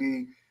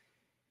utility,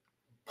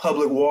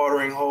 public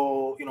watering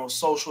hole, you know,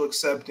 social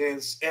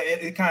acceptance.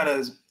 It kind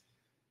of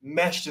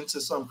meshed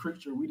into some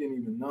creature we didn't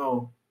even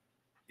know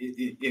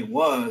it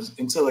was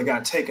until it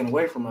got taken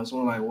away from us.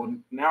 And we're like, well,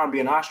 now I'm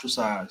being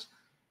ostracized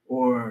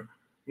or,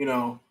 you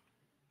know,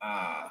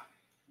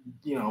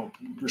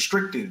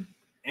 restricted.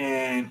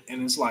 And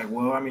it's like,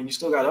 well, I mean, you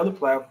still got other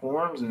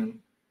platforms, and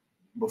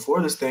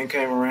before this thing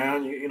came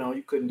around, you know,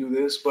 you couldn't do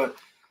this. But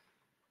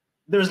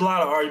there's a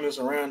lot of arguments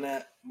around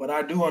that. But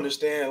I do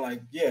understand,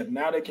 like, yeah,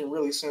 now they can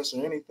really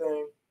censor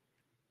anything.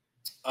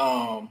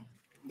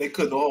 They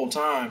could the whole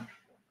time.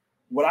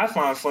 what I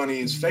find funny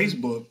is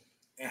Facebook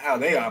and how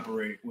they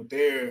operate with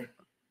their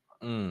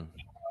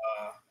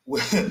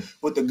with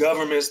the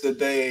governments that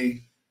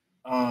they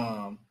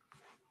that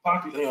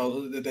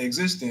they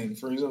exist in.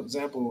 For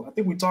example, I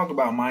think we talked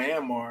about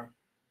Myanmar,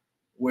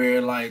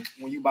 where like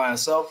when you buy a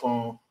cell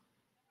phone,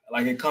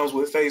 like it comes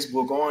with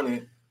Facebook on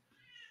it.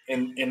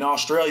 And in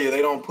Australia,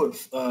 they don't put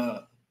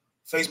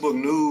Facebook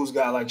News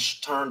got like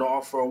turned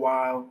off for a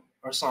while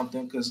or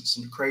something because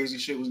some crazy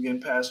shit was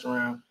getting passed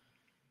around.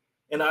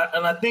 And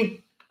I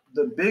think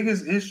the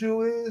biggest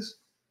issue is,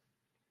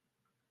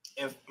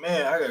 if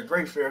man, I got a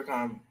great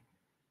Farrakhan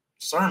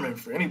sermon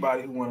for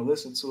anybody who want to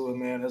listen to it.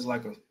 Man, there's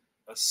like a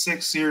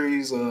 6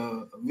 series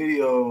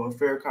video of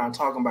Farrakhan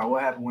talking about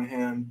what happened with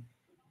him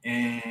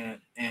and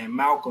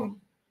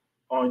Malcolm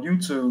on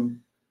YouTube,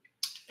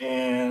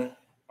 and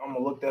I'm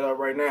gonna look that up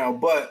right now.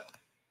 But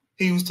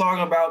he was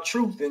talking about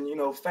truth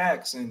and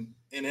facts, and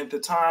at the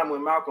time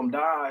when Malcolm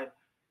died,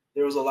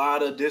 there was a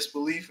lot of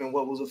disbelief in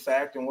what was a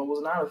fact and what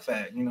was not a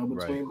fact,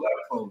 between Black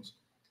folks.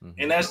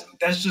 Mm-hmm. And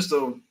that's just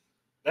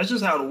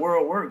how the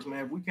world works,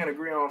 man. If we can't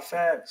agree on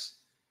facts,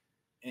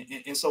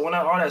 and so when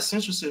all that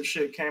censorship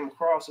shit came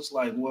across, it's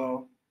like,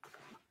 well,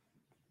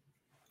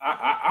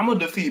 I'm gonna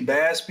defeat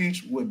bad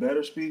speech with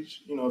better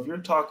speech. If you're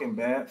talking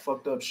bad,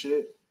 fucked up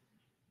shit,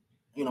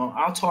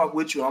 I'll talk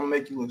with you. I'm gonna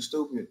make you look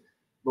stupid.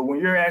 But when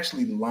you're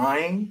actually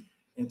lying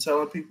and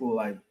telling people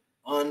like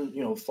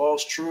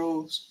false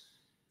truths,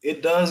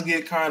 it does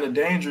get kind of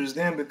dangerous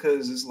then,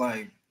 because it's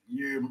like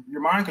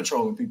you're mind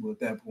controlling people at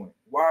that point.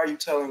 Why are you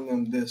telling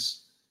them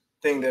this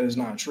thing that is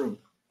not true?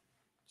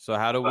 So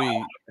how do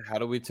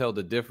we tell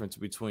the difference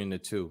between the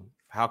two?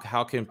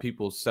 How can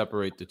people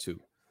separate the two?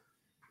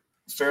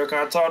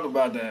 Farrakhan talked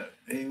about that.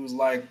 He was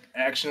like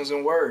actions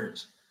and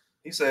words.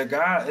 He said,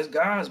 it's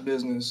God's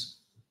business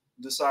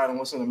deciding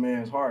what's in a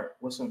man's heart,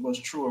 what's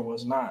true or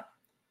what's not.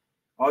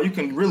 All you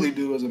can really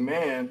do as a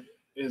man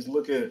is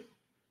look at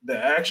the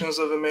actions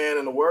of a man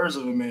and the words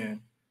of a man.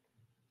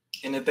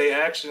 And if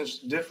their actions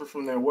differ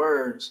from their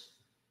words,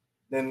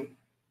 then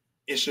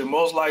it should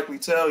most likely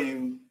tell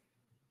you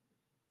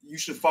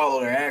should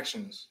follow their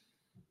actions.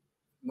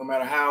 No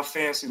matter how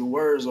fancy the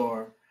words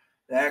are,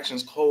 the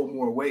actions hold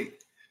more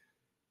weight.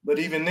 But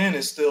even then,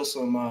 it's still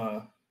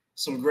some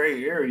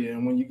gray area.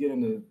 And when you get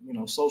into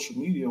social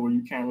media, where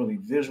you can't really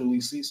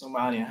visually see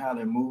somebody and how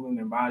they're moving,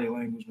 their body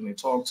language when they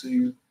talk to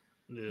you,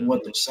 and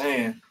what they're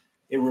saying,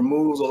 it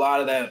removes a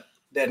lot of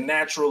that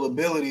natural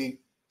ability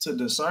to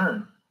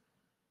discern.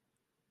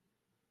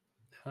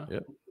 Yeah,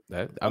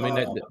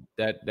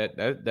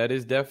 that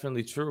is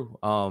definitely true.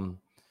 The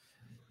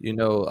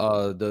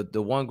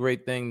one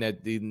great thing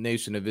that the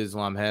Nation of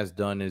Islam has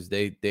done is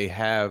they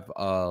have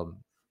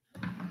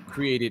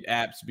created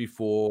apps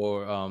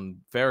before.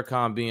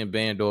 Farrakhan being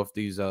banned off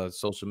these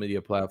social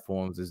media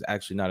platforms is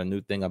actually not a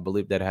new thing. I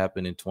believe that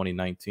happened in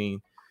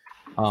 2019.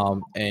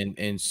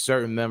 And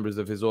certain members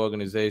of his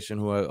organization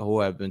who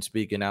have been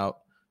speaking out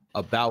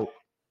about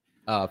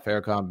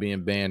Farrakhan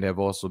being banned have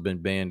also been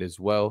banned as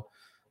well.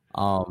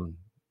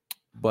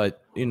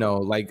 But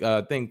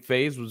I think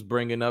FaZe was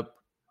bringing up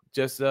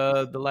just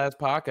the last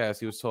podcast.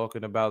 He was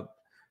talking about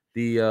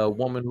the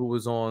woman who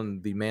was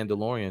on the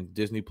Mandalorian.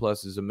 Disney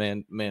Plus is a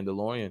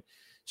Mandalorian.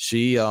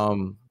 She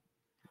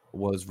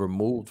was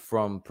removed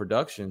from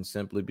production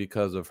simply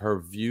because of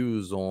her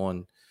views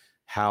on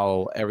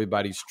how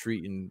everybody's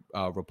treating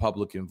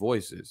Republican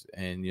voices.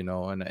 And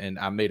and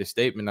I made a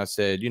statement. I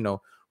said,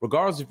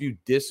 regardless if you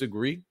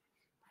disagree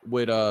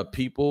with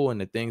people and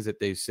the things that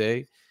they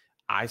say,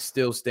 I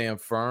still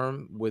stand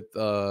firm with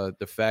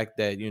the fact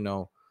that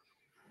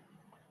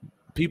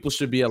people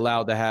should be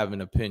allowed to have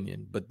an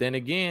opinion. But then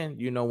again,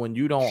 when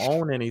you don't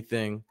own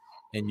anything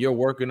and you're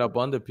working up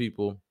under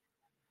people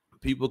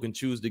can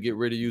choose to get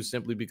rid of you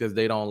simply because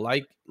they don't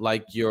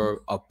like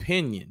your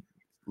opinion.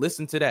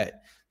 Listen to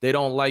that. They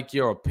don't like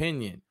your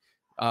opinion.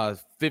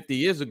 50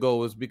 years ago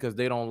was because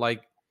they don't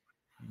like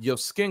your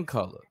skin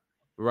color,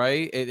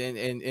 right?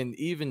 And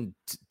even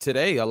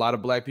today, a lot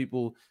of Black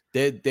people,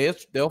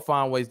 they'll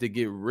find ways to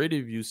get rid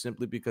of you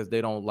simply because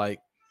they don't like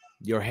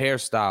your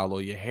hairstyle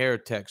or your hair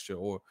texture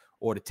or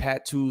the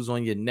tattoos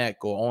on your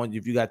neck or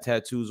if you got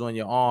tattoos on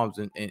your arms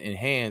and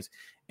hands.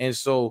 And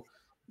so,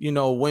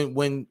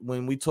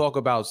 when we talk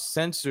about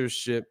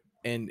censorship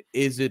and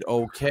is it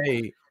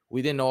okay,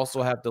 we then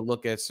also have to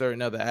look at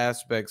certain other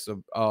aspects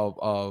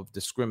of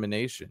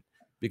discrimination,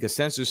 because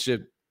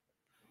censorship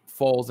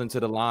falls into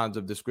the lines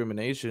of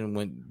discrimination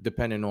when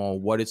depending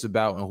on what it's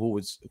about and who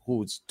it's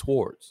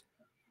towards.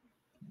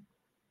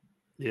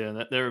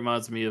 Yeah, that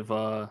reminds me of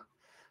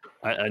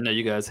I know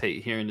you guys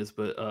hate hearing this,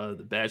 but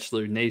the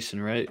Bachelor Nation,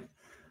 right?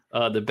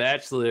 The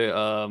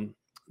Bachelor,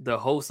 the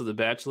host of The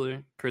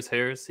Bachelor, Chris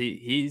Harris,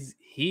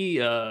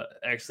 he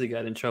actually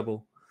got in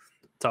trouble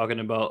talking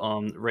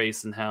about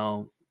race and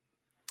how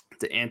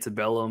the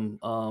antebellum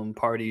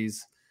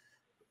parties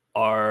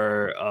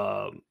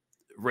are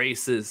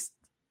racist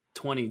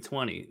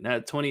 2020,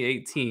 not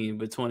 2018,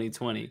 but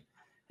 2020.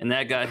 And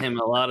that got him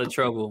a lot of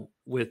trouble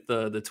with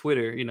the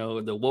Twitter,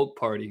 the woke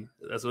party.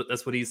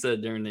 That's what he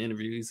said during the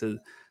interview. He said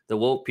the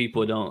woke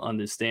people don't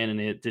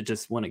understand it. They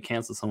just want to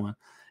cancel someone.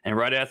 And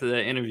right after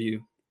that interview,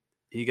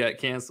 he got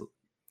canceled.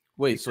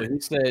 Wait, so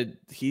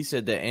he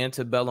said that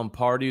antebellum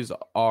parties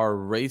are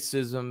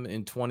racism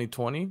in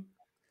 2020?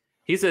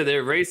 He said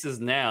they're racist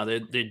now. They're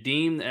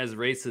deemed as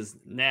racist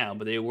now,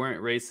 but they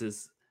weren't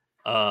racist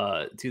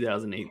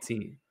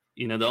 2018.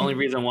 You know, the only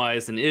reason why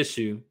it's an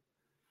issue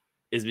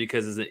is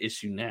because it's an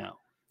issue now.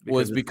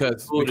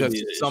 Because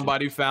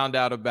somebody found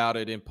out about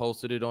it and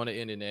posted it on the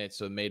internet,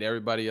 so it made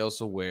everybody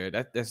else aware.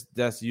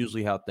 That's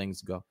usually how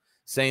things go.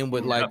 Same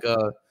with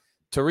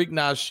Tariq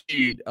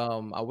Nasheed.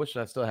 I wish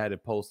I still had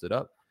it posted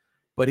up,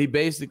 but he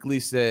basically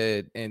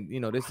said, and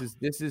you know,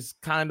 this is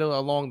kind of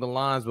along the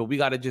lines, but we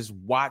got to just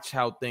watch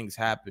how things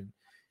happen.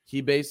 He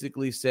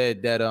basically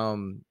said that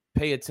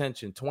pay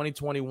attention.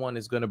 2021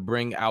 is going to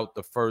bring out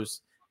the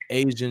first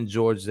Asian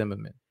George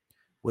Zimmerman.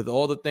 With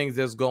all the things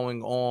that's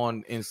going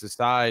on in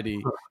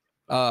society,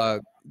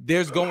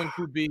 there's going,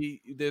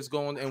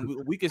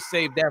 and we could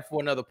save that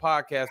for another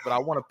podcast, but I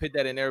want to put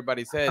that in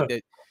everybody's head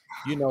that,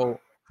 you know,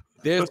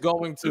 there's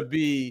going to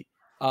be,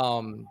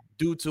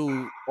 due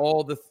to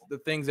all the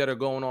things that are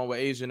going on with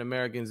Asian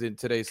Americans in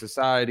today's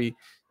society,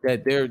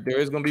 that there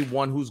is going to be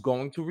one who's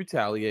going to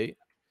retaliate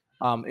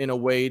in a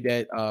way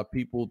that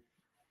people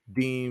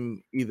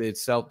deem either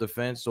it's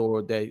self-defense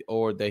or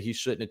that he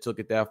shouldn't have took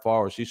it that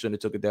far or she shouldn't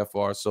have took it that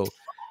far. So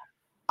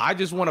I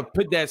just want to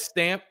put that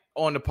stamp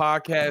on the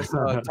podcast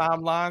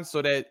timeline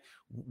so that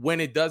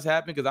when it does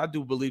happen, because I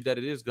do believe that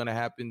it is going to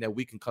happen, that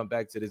we can come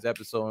back to this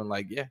episode and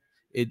like, yeah,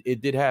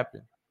 it did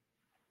happen.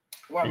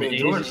 Well, I mean,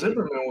 George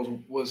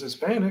Zimmerman was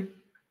Hispanic.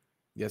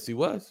 Yes, he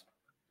was.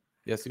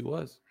 He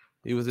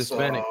was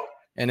Hispanic.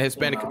 And the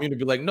Hispanic community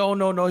be like,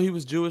 no, he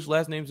was Jewish.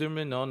 Last name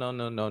Zimmerman.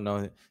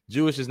 No.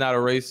 Jewish is not a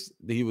race.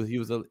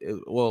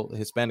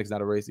 Hispanic's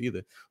not a race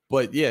either.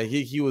 But yeah,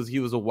 he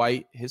was a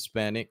white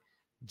Hispanic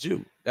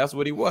Jew. That's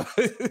what he was.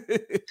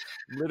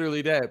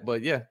 Literally that.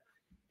 But yeah,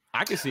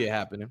 I can see it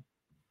happening.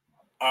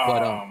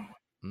 Asian.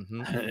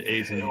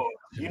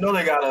 You know,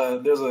 they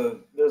got there's a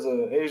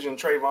Asian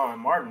Trayvon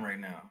Martin right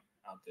now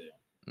out there.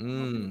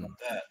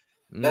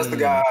 That's the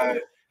guy.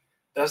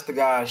 That's the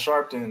guy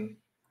Sharpton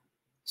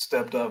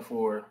stepped up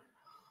for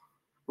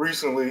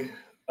recently,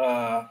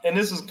 and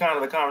this is kind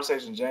of the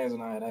conversation James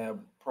and I had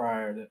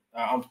prior to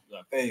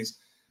FaZe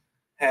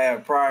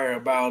had prior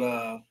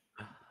about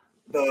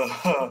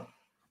the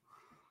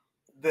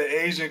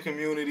Asian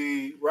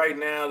community. Right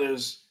now,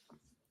 there's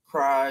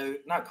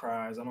not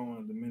cries. I don't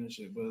want to diminish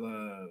it, but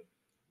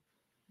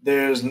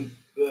there's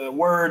the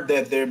word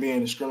that they're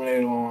being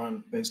discriminated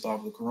on based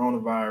off the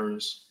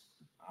coronavirus,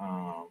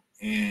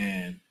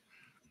 and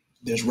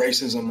there's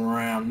racism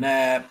around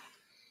that.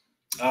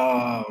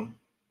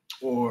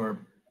 Or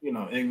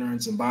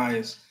ignorance and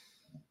bias,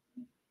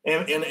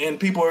 and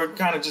people are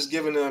kind of just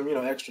giving them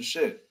extra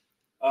shit.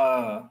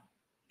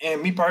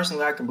 And me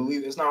personally, I can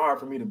believe it. It's not hard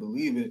for me to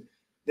believe it.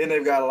 Then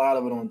they've got a lot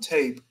of it on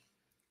tape.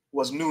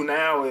 What's new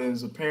now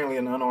is apparently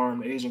an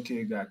unarmed Asian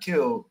kid got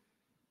killed,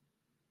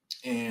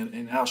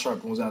 and Al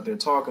Sharpton was out there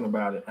talking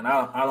about it. And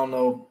I don't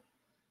know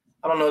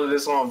that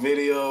it's on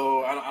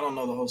video. I don't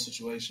know the whole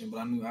situation, but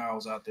I knew Al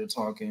was out there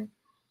talking.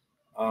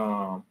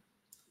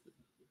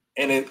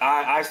 And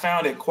I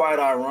found it quite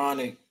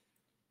ironic.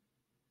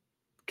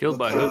 Killed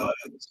by who?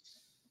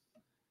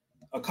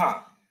 A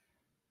cop.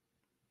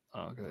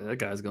 Oh, okay, that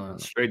guy's going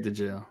straight to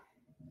jail.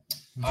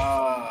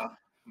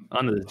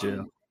 Under the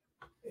jail.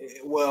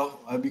 Well,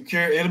 I'd be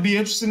curious. It'll be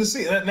interesting to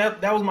see.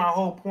 That was my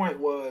whole point.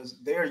 Was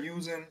they're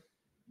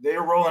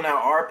rolling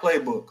out our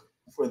playbook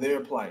for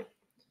their plight.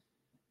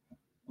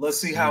 Let's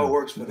see how it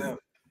works for them.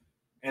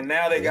 And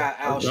now they got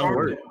Al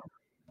Sharpton.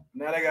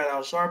 Now they got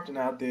Al Sharpton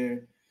out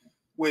there.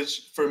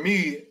 Which for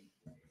me,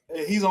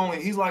 he's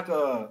like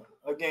an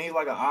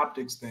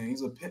optics thing.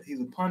 He's a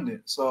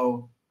pundit,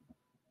 so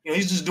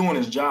he's just doing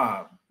his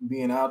job,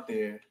 being out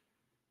there.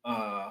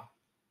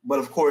 But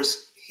of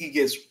course, he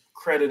gets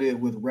credited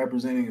with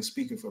representing and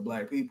speaking for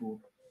Black people,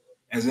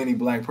 as any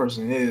Black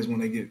person is when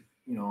they get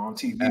on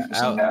TV.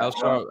 Al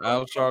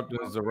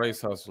Sharpton is a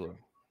race hustler.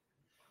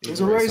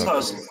 He's a race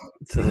hustler.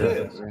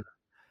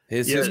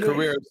 His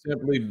career is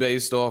simply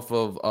based off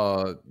of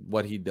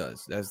what he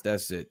does.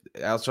 That's it.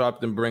 Al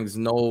Sharpton brings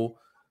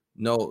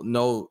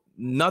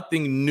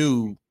nothing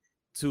new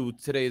to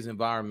today's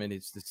environment.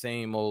 It's the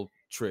same old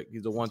trick.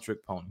 He's a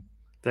one-trick pony.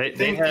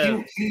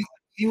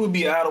 He would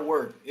be out of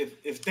work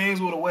if things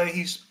were the way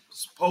he's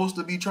supposed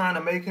to be trying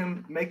to make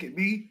it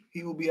be.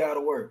 He would be out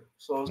of work.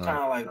 So it's kind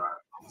of like.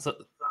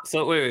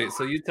 So wait.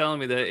 So you telling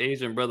me that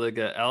Asian brother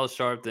got Al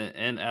Sharpton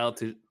and Al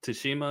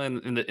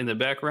Tashima in the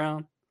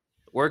background?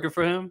 Working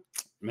for him,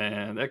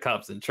 man, that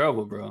cop's in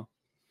trouble, bro.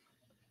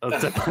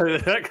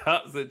 That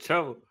cop's in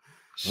trouble.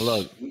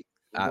 Look,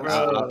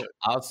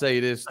 I'll say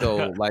this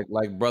though,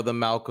 like Brother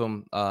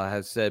Malcolm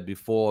has said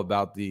before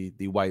about the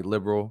white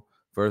liberal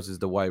versus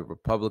the white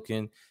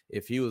Republican.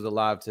 If he was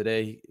alive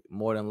today,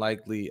 more than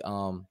likely,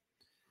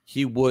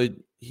 he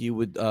would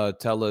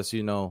tell us,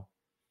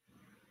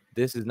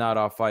 this is not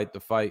our fight to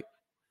fight.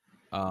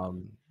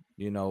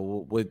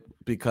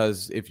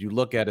 because if you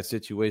look at a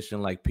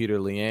situation like Peter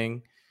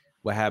Liang,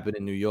 what happened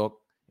in New York,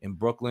 in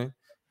Brooklyn,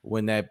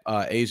 when that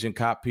Asian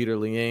cop Peter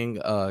Liang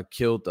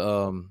killed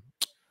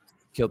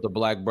the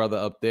black brother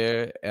up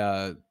there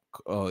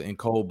in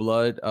cold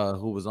blood,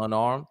 who was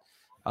unarmed.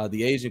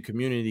 The Asian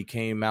community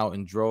came out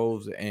in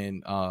droves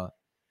and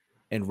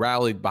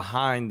rallied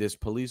behind this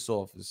police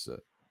officer.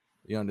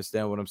 You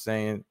understand what I'm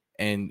saying?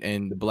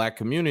 And the black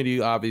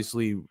community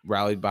obviously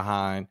rallied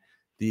behind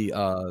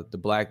the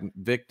black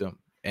victim,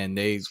 and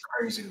they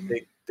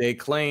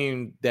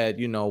claimed that,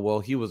 well,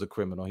 he was a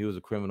criminal.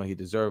 He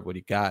deserved what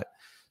he got.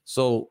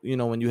 So,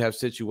 when you have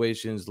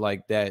situations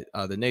like that,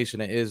 the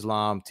Nation of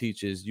Islam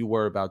teaches you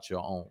worry about your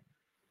own,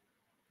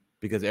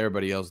 because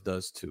everybody else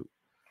does too.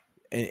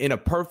 In a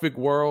perfect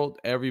world,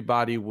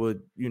 everybody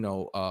would,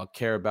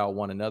 care about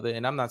one another.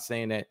 And I'm not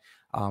saying that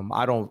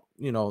I don't,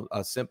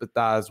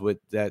 sympathize with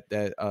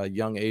that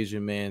young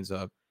Asian man's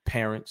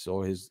parents,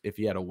 or if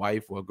he had a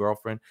wife or a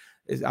girlfriend.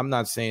 I'm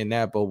not saying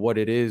that, but what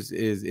it is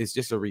it's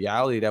just a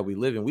reality that we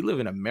live in. We live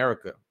in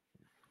America.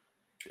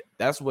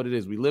 That's what it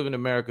is. We live in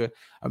America.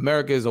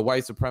 America is a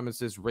white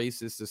supremacist,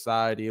 racist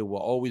society. It will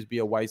always be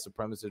a white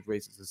supremacist,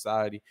 racist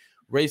society.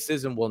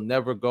 Racism will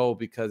never go,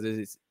 because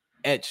it's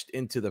etched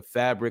into the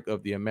fabric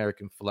of the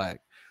American flag.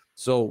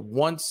 So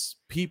once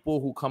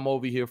people who come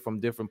over here from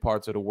different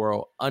parts of the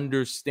world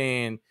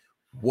understand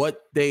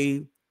what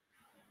they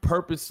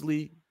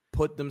purposely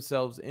put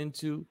themselves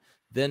into,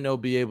 then they'll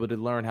be able to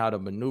learn how to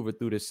maneuver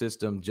through the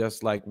system,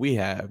 just like we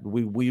have.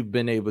 We've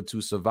been able to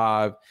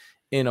survive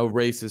in a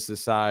racist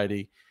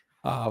society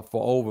for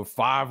over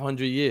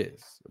 500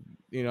 years.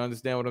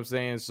 Understand what I'm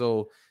saying?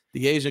 So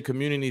the Asian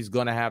community is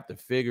going to have to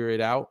figure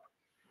it out.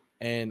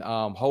 And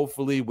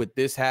hopefully with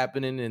this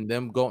happening and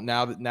them go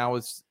now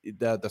it's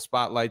the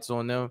spotlight's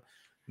on them.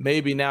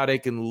 Maybe now they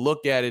can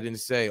look at it and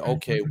say,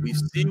 okay, we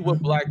see what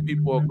black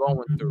people are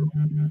going through.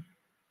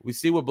 We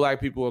see what black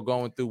people are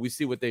going through. We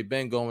see what they've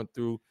been going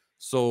through.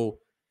 So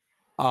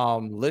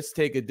let's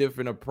take a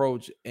different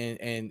approach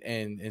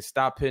and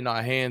stop putting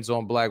our hands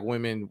on black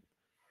women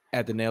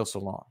at the nail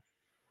salon.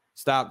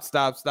 Stop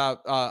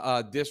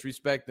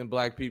disrespecting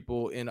black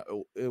people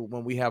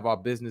when we have our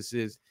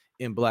businesses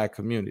in black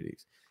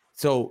communities.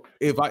 So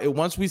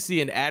once we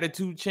see an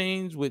attitude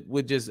change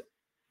with just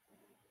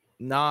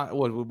not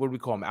what do we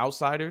call them,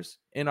 outsiders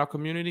in our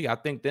community, I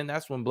think then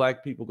that's when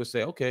black people could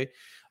say, okay,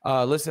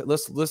 let's have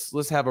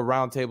a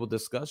roundtable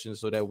discussion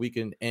so that we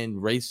can end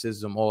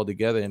racism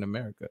altogether in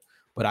America.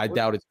 But I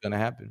doubt it's going to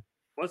happen.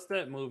 What's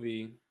that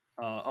movie?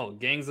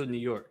 Gangs of New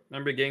York.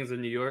 Remember Gangs of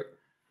New York?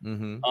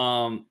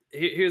 Mm-hmm.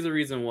 Here's the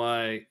reason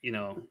why,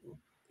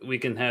 we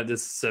can have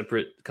this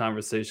separate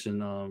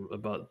conversation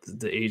about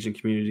the Asian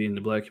community and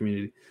the black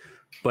community.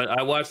 But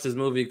I watched this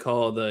movie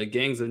called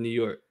Gangs of New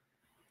York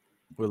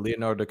with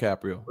Leonardo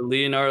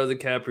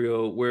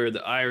DiCaprio, where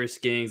the Irish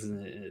gangs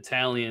and the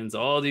Italians,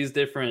 all these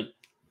different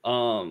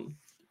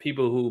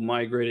people who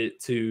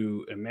migrated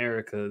to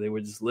America, they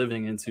were just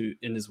living in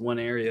this one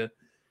area.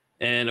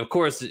 And of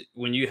course,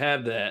 when you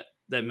have that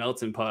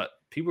melting pot,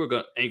 people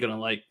ain't gonna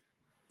like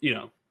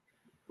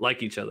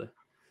each other.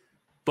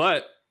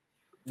 But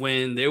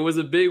when there was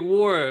a big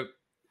war,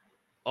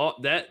 all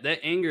that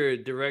anger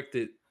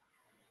directed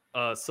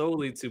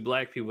solely to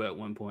black people at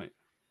one point,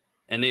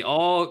 and they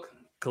all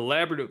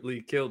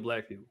collaboratively killed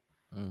black people.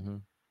 Mm-hmm.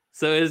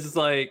 So it's just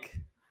like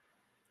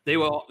they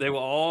were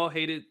all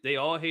hated. They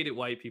all hated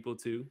white people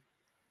too,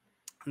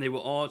 and they were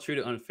all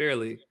treated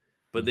unfairly.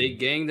 But they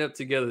ganged up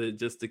together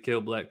just to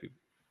kill black people.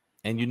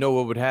 And you know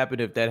what would happen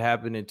if that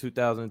happened in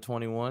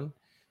 2021?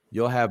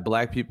 You'll have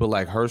black people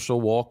like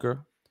Herschel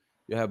Walker.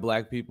 You have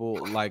black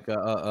people like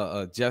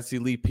Jesse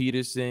Lee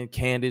Peterson,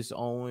 Candace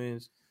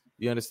Owens.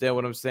 You understand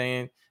what I'm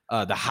saying?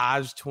 The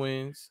Hodge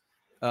twins.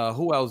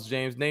 Who else,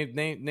 James?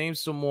 Name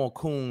some more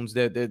coons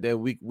that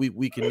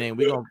we can name.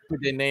 We're gonna put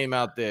their name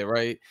out there,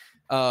 right?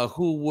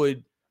 Who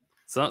would?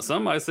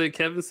 Some might say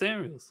Kevin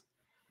Samuels.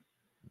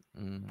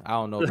 I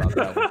don't know about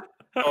that one.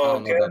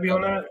 Kev be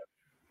on that?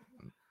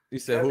 You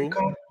said who?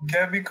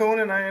 Kev be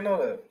cooning? I didn't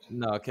know that.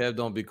 No, Kev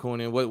don't be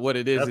cooning. What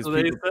it is? That's is what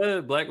they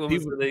said. Black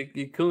women said they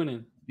be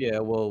cooning. Yeah,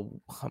 well,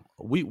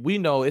 we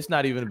know it's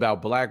not even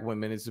about black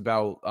women. It's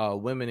about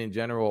women in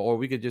general, or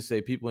we could just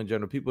say people in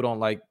general. People don't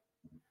like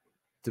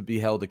to be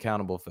held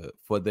accountable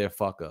for their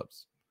fuck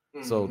ups.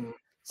 Mm-hmm.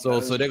 So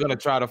they're gonna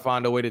try to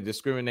find a way to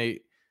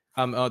discriminate,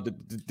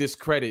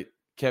 discredit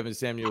Kevin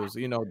Samuels.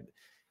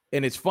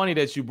 And it's funny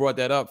that you brought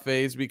that up,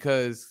 FaZe,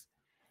 because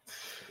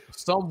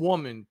some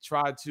woman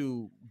tried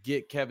to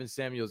get Kevin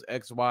Samuels'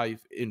 ex-wife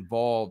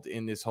involved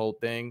in this whole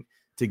thing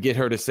to get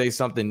her to say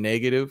something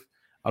negative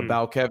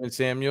about Kevin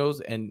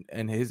Samuels,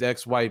 and his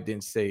ex-wife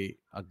didn't say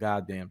a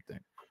goddamn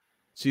thing.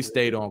 She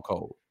stayed on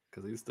cold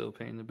because he's still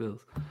paying the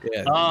bills.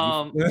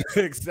 Yeah,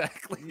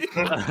 exactly.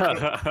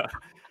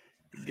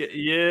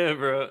 Yeah,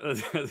 bro.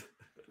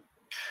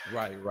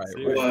 Right.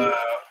 Wow.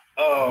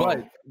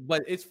 Oh.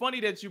 But it's funny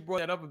that you brought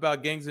that up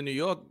about gangs in New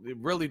York,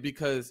 really,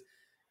 because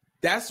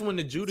that's when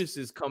the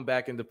Judases come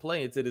back into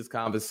play into this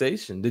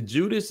conversation. The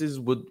Judases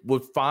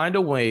would find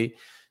a way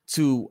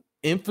to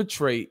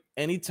infiltrate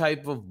any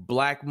type of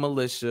black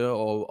militia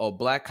or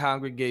black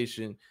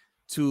congregation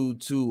to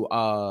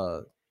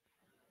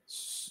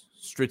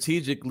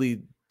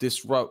strategically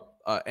disrupt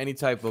any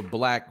type of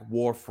black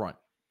war front.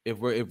 If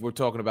we're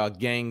talking about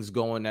gangs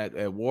going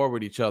at war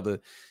with each other,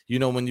 you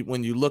know,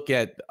 when you look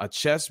at a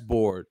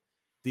chessboard,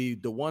 the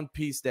one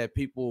piece that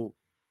people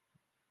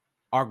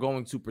are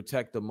going to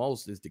protect the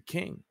most is the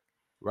king,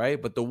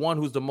 right? But the one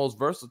who's the most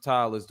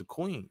versatile is the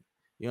queen.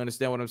 You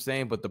understand what I'm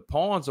saying? But the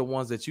pawns are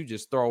ones that you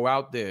just throw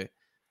out there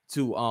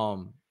to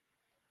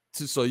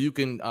so you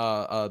can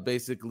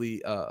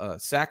basically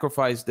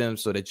sacrifice them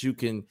so that you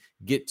can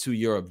get to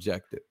your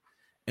objective.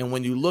 And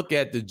when you look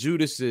at the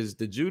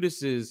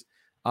Judases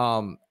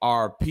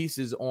are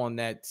pieces on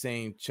that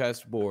same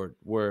chessboard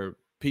where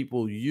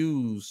people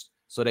use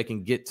so they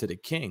can get to the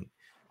king.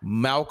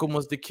 Malcolm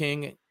was the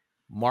king.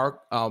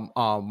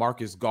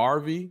 Marcus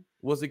Garvey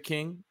was a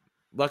king.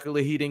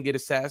 Luckily, he didn't get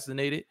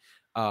assassinated.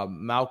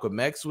 Malcolm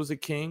X was a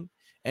king.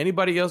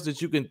 Anybody else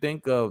that you can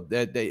think of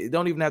that they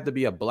don't even have to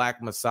be a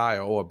black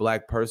messiah or a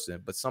black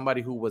person, but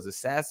somebody who was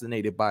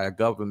assassinated by a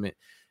government.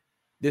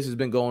 This has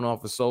been going on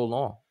for so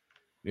long.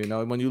 You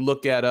know, when you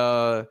look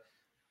at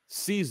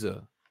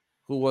Caesar,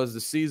 who was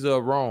the Caesar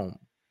of Rome,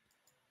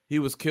 he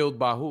was killed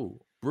by who?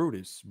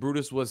 Brutus.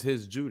 Brutus was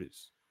his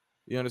Judas.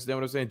 You understand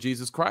what I'm saying?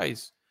 Jesus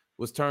Christ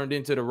was turned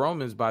into the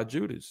Romans by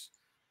Judas.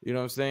 You know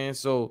what I'm saying?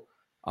 So,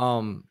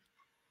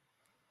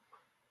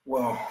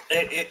 well,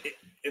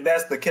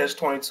 that's the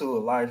catch-22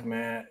 of life,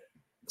 man.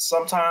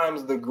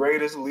 Sometimes the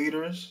greatest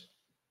leaders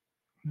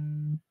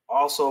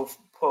also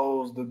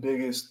pose the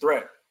biggest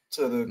threat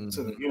to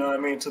the you know what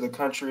I mean, to the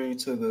country,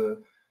 to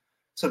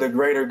the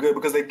greater good,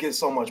 because they get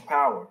so much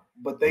power.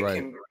 But they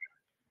can,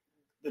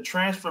 the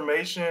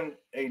transformation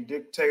a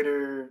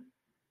dictator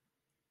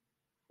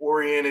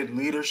oriented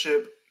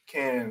leadership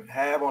can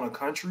have on a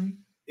country,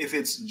 if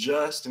it's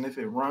just and if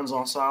it runs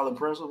on solid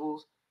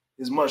principles,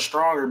 is much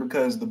stronger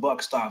because the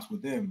buck stops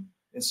with them.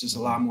 It's just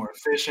a lot more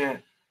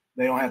efficient.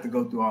 They don't have to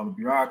go through all the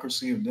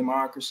bureaucracy of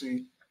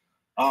democracy.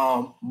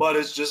 But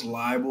it's just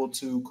liable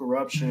to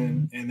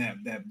corruption and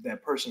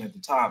that person at the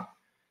top,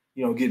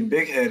 you know, getting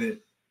big headed,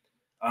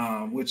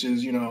 which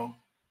is, you know,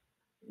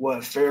 what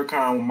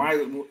Farrakhan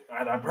might.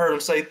 I've heard him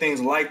say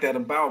things like that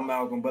about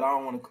Malcolm, but I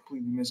don't want to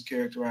completely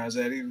mischaracterize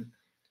that either.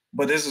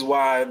 But this is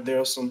why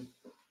there's some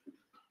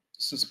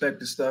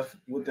suspected stuff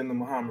within the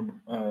Muhammad,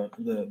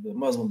 the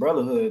Muslim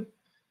Brotherhood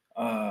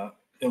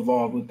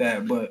involved with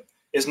that. But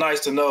it's nice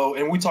to know,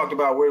 and we talked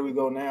about where we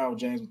go now,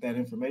 James, with that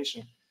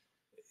information.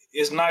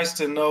 It's nice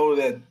to know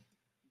that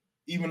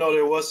even though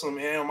there was some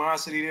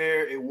animosity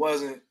there, it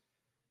wasn't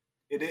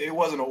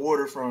an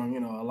order from, you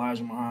know,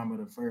 Elijah Muhammad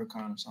or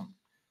Farrakhan or something.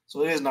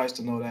 So it is nice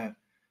to know that.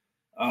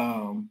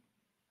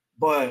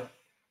 But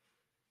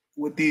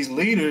with these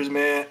leaders,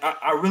 man,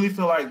 I really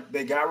feel like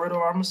they got rid of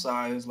our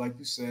messiahs, like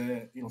you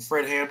said. You know,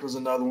 Fred Hampton's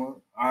another one.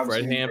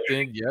 Fred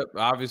Hampton, yep.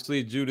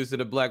 Obviously, Judas and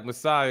the Black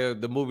Messiah,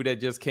 the movie that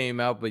just came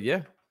out, but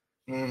yeah.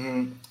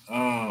 And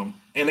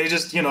they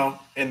just, you know,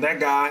 and that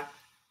guy,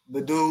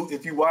 the dude,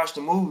 if you watch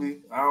the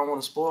movie, I don't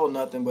want to spoil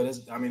nothing, but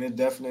it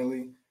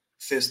definitely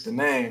fits the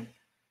name.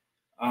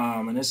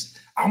 And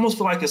I almost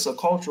feel like it's a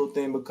cultural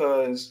thing,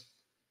 because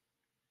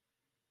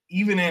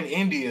even in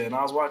India, and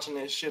I was watching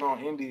that shit on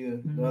India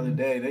the other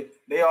day,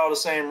 they all the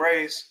same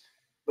race,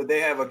 but they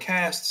have a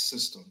caste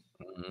system.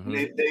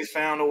 They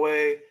found a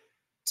way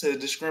to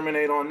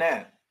discriminate on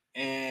that.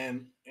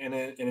 And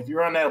if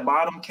you're on that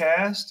bottom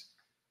caste,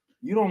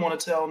 you don't want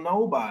to tell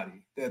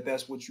nobody that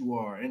that's what you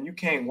are. And you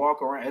can't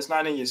walk around. It's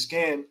not in your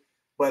skin,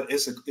 but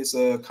it's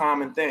a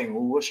common thing.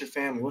 Well, what's your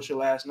family? What's your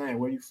last name?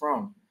 Where are you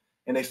from?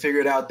 And they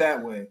figure it out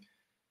that way.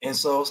 And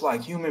so it's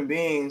like human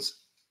beings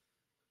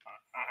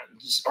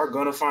are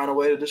going to find a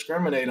way to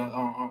discriminate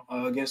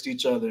against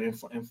each other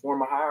and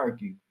form a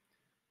hierarchy.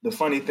 The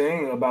funny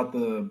thing about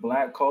the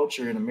Black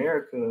culture in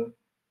America,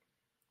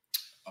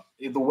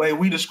 the way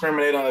we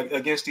discriminate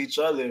against each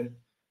other,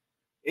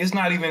 it's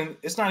not even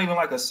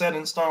like a set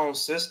in stone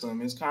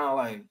system. It's kind of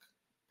like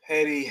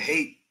petty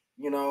hate,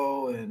 you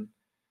know, and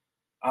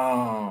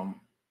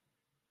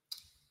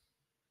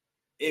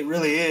it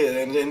really is,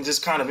 and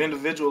just kind of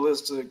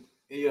individualistic,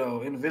 you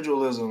know,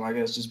 individualism, I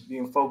guess, just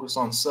being focused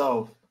on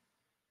self.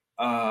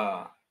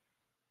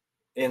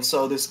 And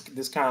so this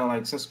kind of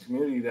like sense of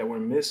community that we're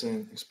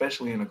missing,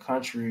 especially in a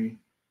country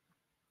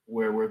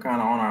where we're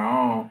kind of on our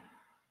own,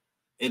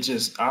 it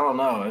just, I don't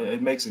know,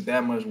 it makes it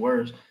that much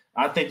worse.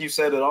 I think you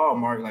said it all,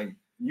 Mark. Like,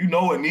 you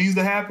know, it needs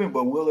to happen,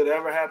 but will it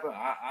ever happen?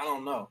 I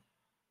don't know.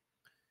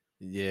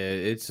 Yeah,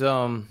 it's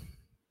I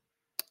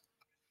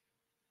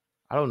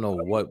don't know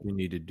what we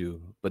need to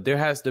do, but there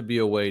has to be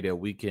a way that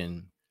we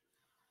can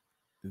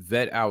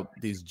vet out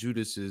these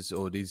Judases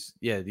or these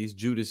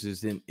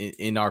Judases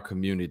in our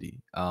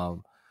community.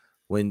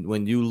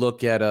 When you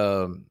look at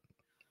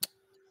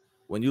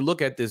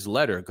this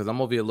letter, because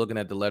I'm over here looking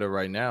at the letter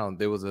right now,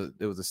 there was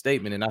a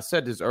statement, and I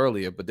said this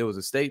earlier, but there was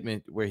a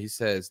statement where he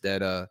says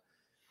that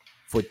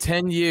for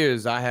 10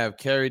 years I have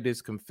carried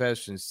this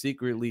confession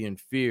secretly in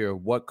fear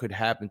of what could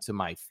happen to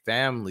my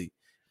family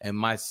and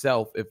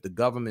myself if the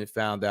government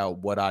found out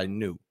what I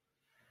knew,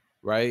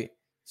 right?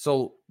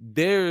 So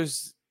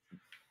there's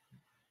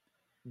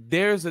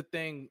a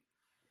thing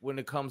when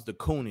it comes to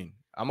cooning.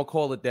 I'm gonna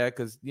call it that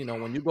because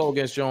when you go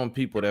against your own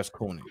people, that's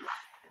cooning.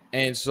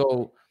 And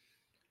so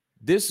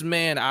this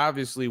man,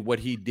 obviously, what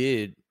he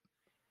did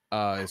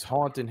is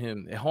haunting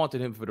him. It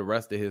haunted him for the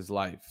rest of his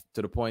life,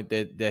 to the point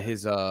that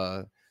his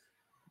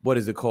what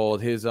is it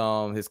called? His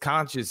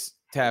conscience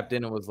tapped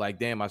in and was like,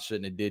 damn, I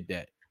shouldn't have did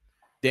that.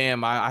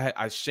 Damn,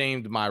 I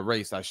shamed my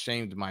race. I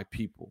shamed my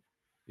people.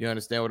 You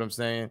understand what I'm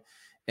saying?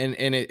 And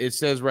it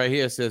says right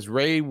here, it says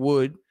Ray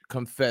Wood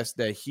confessed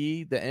that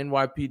he, the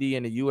NYPD,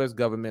 and the U.S.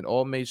 government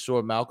all made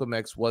sure Malcolm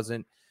X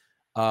wasn't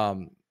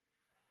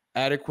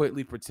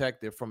adequately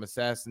protected from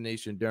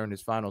assassination during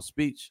his final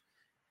speech.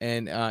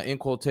 And in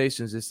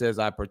quotations, it says,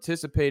 I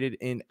participated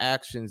in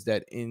actions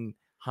that in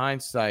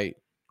hindsight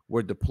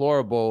were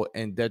deplorable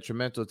and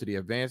detrimental to the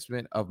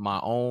advancement of my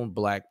own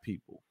black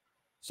people.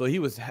 So he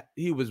was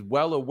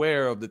well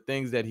aware of the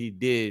things that he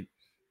did,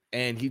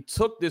 and he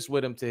took this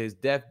with him to his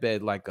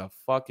deathbed like a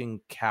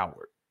fucking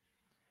coward.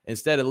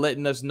 Instead of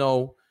letting us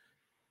know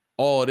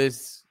all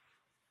this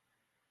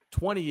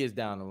 20 years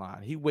down the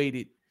line, he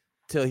waited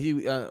till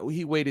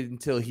he waited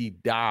until he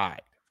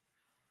died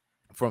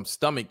from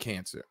stomach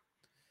cancer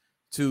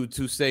to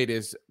say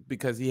this,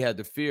 because he had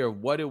the fear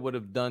of what it would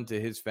have done to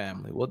his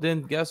family. Well,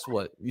 then guess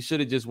what? You should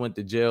have just went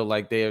to jail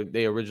like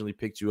they originally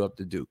picked you up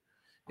to do,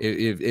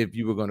 if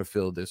you were going to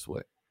feel this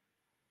way.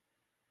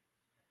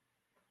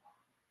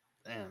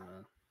 Damn,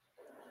 man.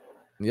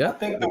 Yeah, I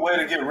think the way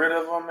to get rid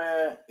of them,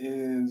 man,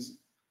 is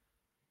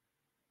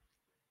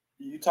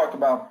you talked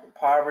about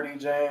poverty,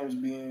 James,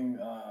 being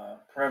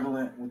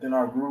prevalent within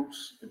our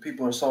groups. And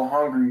people are so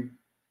hungry,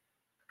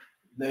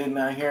 they're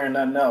not hearing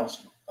nothing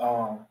else.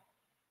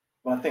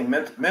 But I think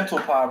mental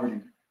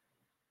poverty.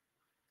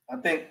 I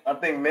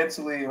think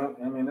mentally,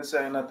 I mean, this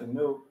ain't nothing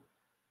new.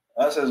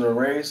 Us as a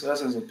race,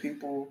 us as a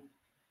people,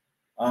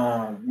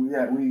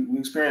 we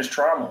experience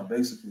trauma.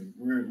 Basically,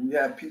 we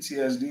have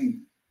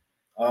PTSD,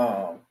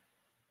 and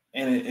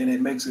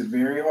it makes it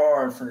very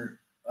hard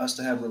for us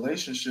to have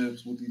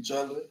relationships with each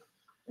other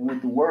and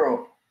with the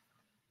world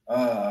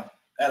at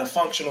a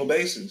functional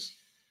basis.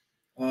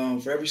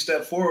 For every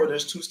step forward,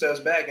 there's 2 steps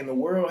back, and the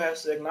world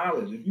has to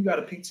acknowledge if you got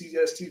a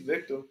PTSD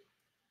victim.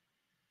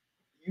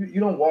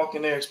 You don't walk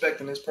in there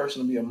expecting this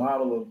person to be a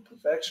model of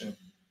perfection.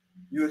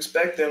 You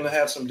expect them to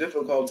have some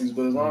difficulties,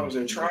 but as long as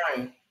they're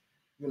trying,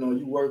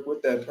 you work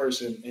with that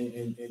person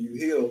and you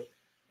heal.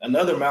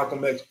 Another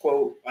Malcolm X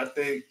quote, I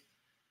think,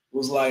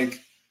 was like,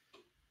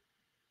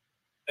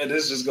 and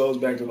this just goes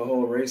back to the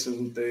whole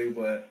racism thing,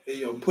 but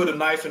put a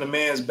knife in a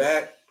man's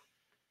back.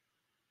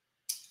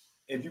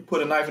 If you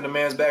put a knife in a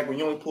man's back when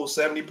you only pull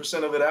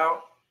 70% of it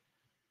out,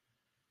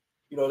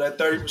 that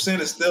 30%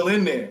 is still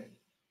in there.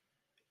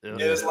 Yeah.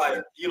 And it's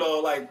like,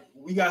 like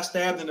we got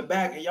stabbed in the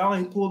back and y'all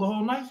ain't pulled the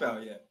whole knife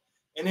out yet.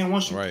 And then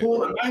once you pull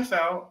the knife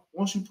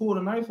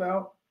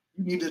out,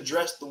 you need to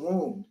address the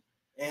wound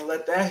and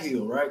let that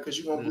heal, right? Because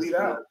you're going to bleed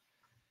out.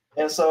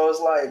 And so it's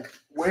like,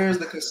 where's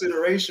the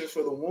consideration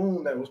for the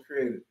wound that was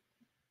created?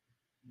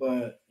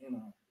 But, it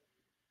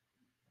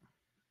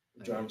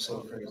drives me so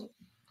crazy.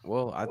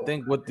 Well, I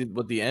think what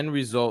the end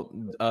result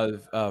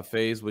of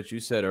phase, what you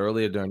said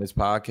earlier during this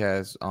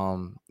podcast,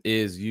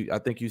 is I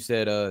think you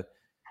said,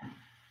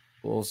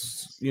 well,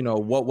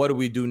 what do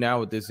we do now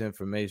with this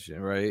information,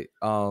 right?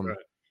 Right.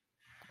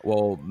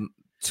 Well,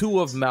 2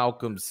 of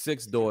Malcolm's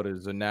 6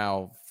 daughters are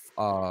now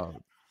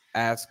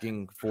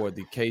asking for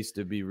the case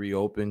to be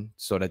reopened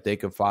so that they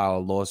can file a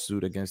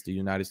lawsuit against the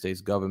United States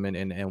government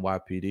and the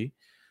NYPD.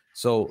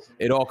 So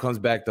it all comes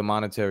back to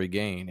monetary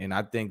gain, and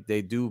I think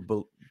they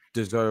do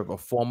deserve a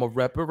form of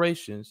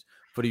reparations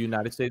for the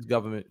United States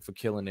government for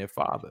killing their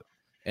father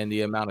and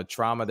the amount of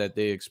trauma that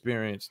they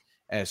experienced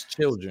as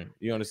children.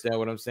 You understand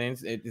what I'm saying?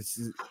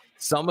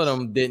 Some of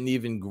them didn't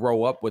even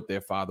grow up with their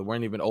father,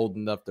 weren't even old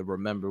enough to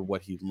remember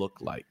what he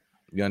looked like.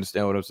 You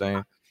understand what I'm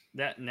saying?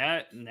 That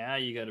now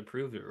you got to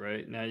prove it,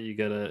 right? Now you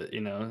got to,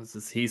 it's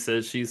just he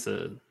said, she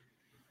said,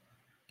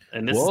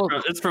 and this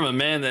it's from a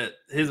man that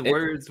his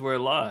words were a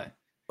lie.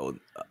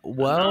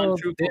 Well,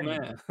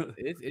 man.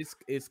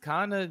 it's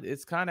kind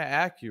of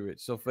accurate.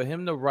 So for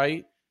him to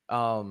write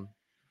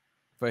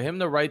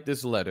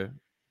this letter,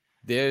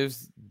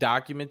 there's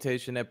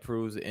documentation that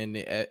proves in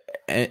the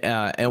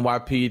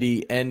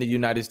NYPD and the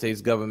United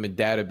States government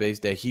database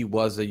that he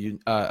was an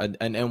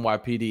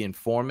NYPD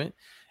informant.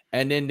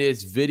 And then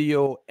there's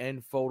video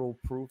and photo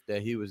proof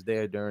that he was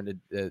there during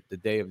the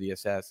day of the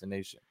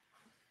assassination.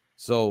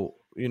 So,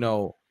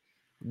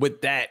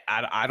 with that,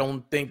 I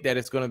don't think that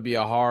it's going to be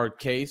a hard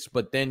case.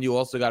 But then you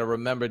also got to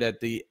remember that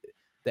the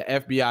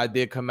FBI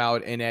did come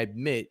out and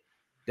admit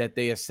that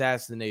they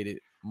assassinated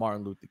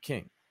Martin Luther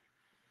King.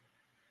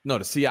 No,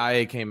 the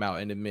CIA came out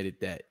and admitted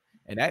that.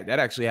 And that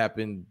actually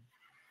happened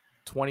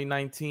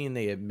 2019.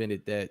 They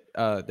admitted that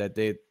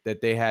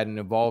they had an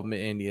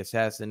involvement in the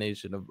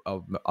assassination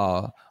of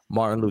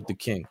Martin Luther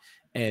King.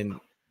 And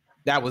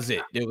that was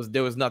it.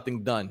 There was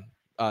nothing done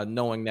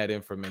knowing that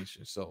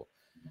information. So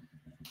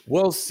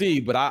We'll see,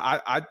 but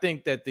I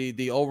think that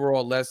the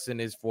overall lesson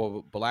is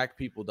for Black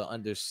people to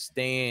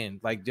understand,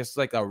 like just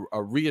like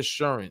a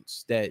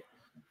reassurance that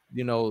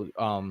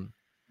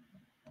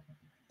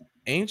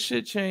ain't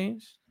shit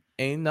changed,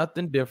 ain't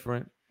nothing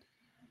different.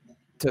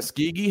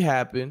 Tuskegee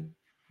happened.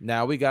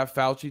 Now we got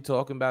Fauci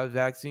talking about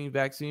vaccine.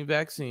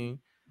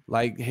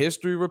 Like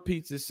history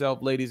repeats itself,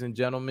 ladies and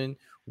gentlemen.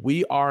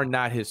 We are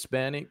not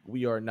Hispanic.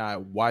 We are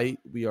not white.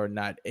 We are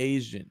not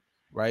Asian,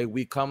 right?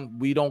 We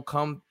didn't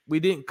come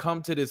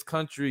to this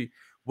country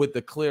with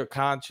a clear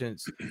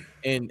conscience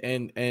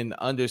and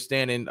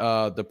understanding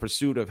the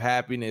pursuit of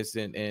happiness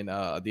and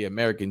the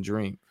American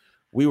dream.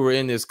 We were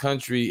in this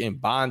country in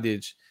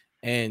bondage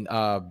and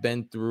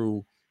been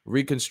through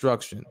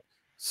Reconstruction,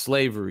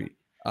 slavery,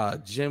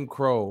 Jim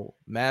Crow,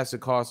 mass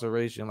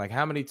incarceration. Like,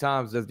 how many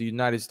times does the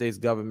United States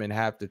government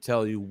have to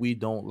tell you we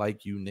don't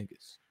like you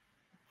niggas?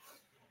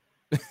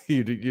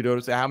 you know what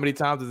I'm saying? How many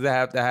times does that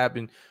have to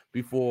happen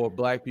before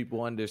Black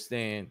people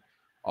understand,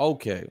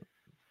 okay,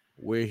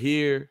 we're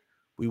here,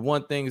 we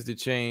want things to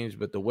change,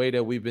 but the way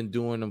that we've been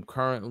doing them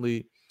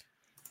currently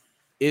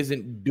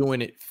isn't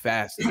doing it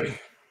fast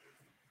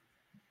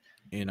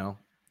enough,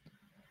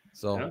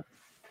 So yeah.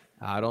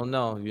 I don't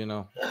know, I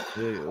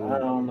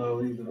don't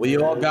know either. We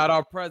all got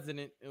our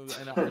president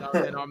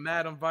and our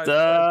Madam Vice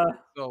President.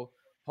 So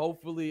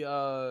hopefully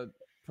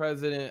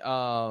President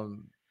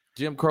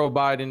Jim Crow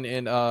Biden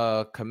and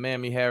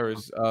Kamami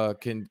Harris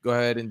can go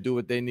ahead and do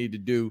what they need to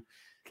do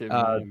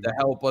to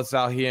help us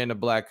out here in the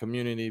Black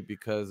community,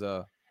 because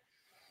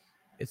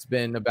it's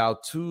been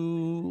about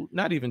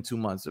not even 2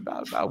 months,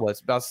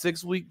 about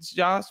 6 weeks,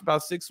 Josh,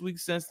 about 6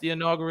 weeks since the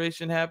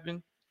inauguration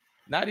happened.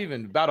 Not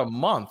even about a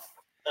month.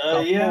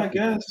 I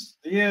guess.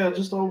 Yeah,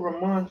 just over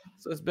a month.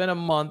 So it's been a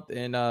month,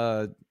 and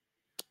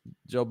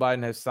Joe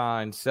Biden has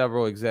signed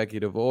several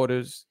executive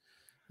orders,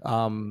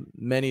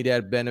 many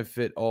that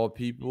benefit all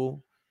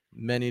people,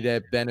 many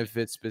that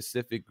benefit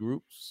specific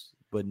groups,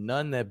 but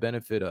none that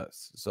benefit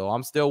us. So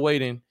I'm still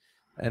waiting,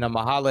 and I'm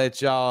going to holler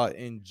at y'all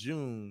in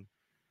June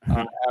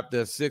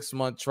after a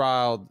 6-month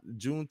trial,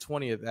 June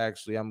 20th,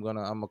 actually. I'm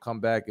gonna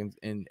come back and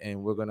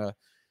we're going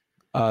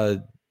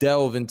to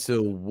delve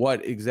into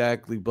what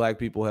exactly Black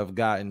people have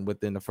gotten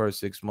within the first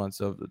 6 months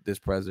of this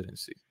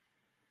presidency.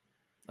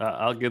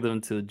 I'll give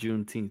them to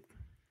Juneteenth.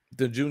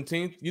 The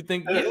Juneteenth? You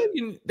think?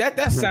 Yeah,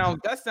 that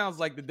sounds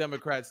like the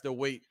Democrats still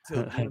wait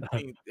till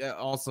Juneteenth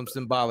on some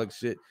symbolic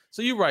shit.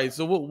 So you're right.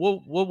 So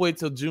we'll wait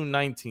till June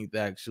 19th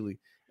actually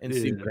and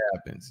see what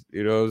happens.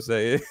 You know what I'm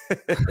saying?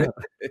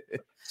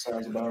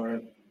 Sounds about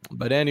right.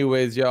 But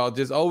anyways, y'all,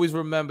 just always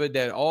remember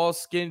that all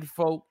skin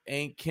folk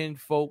ain't kin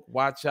folk.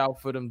 Watch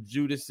out for them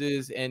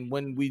Judases. And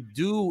when we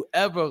do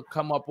ever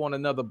come up on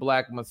another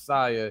Black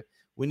Messiah,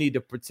 we need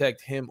to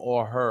protect him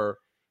or her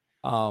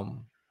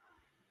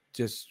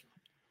just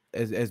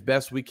as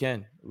best we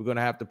can. We're going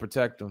to have to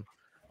protect them.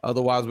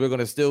 Otherwise, we're going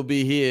to still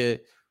be here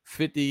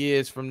 50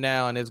 years from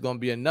now, and there's going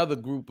to be another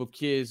group of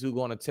kids who are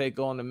going to take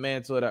on the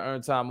mantle of the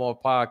Earn Time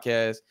Off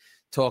podcast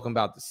talking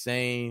about the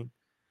same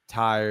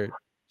tired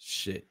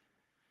shit.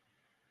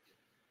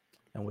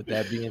 And with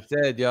that being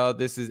said, y'all,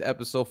 this is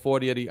episode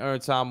 40 of the Earn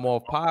Time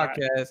Off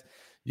podcast.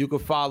 You can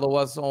follow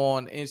us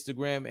on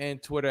Instagram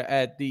and Twitter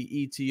at the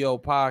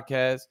ETO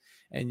podcast.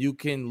 And you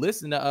can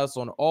listen to us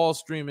on all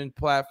streaming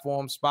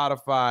platforms,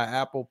 Spotify,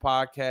 Apple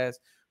Podcasts,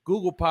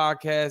 Google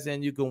Podcasts,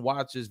 and you can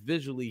watch us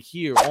visually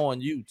here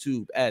on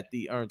YouTube at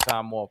the Earn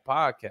Time Off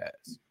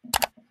podcast.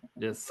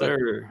 Yes,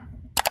 sir.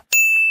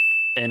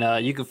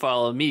 And you can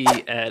follow me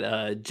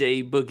at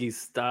J Boogie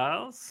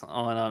Styles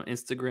on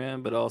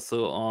Instagram, but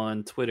also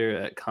on Twitter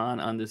at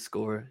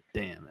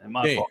con_damn. And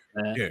my fault,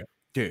 man.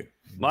 Yeah.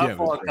 My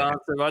fault,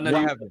 Concept. I know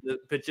you have to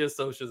put your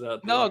socials out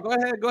there. No,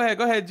 go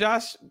ahead,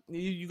 Josh.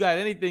 You got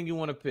anything you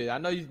want to pitch? I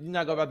know you're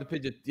not about to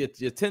pitch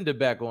your Tinder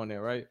back on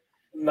there, right?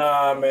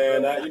 Nah,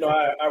 man.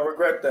 I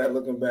regret that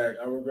looking back.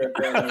 I regret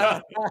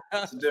that.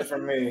 It's a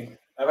different me.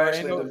 I've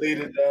actually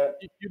deleted that.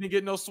 You didn't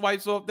get no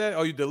swipes off that?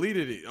 Oh, you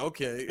deleted it.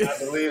 Okay. I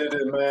deleted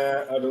it,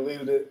 man. I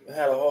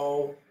had a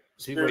whole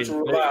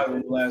spiritual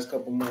revival the last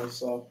couple months.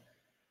 So,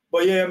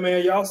 but yeah,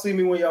 man, y'all see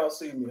me when y'all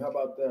see me. How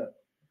about that?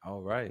 All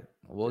right.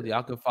 Well,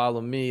 y'all can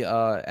follow me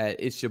at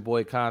It's Your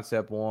Boy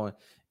Concept on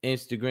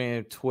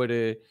Instagram,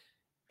 Twitter,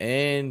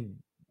 and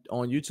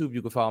on YouTube.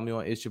 You can follow me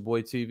on It's Your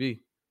Boy TV.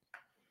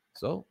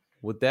 So,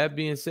 with that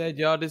being said,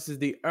 y'all, this is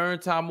the Earn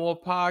Time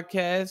Off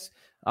podcast.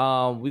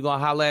 We're going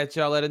to holler at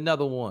y'all at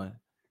another one.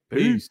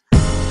 Peace.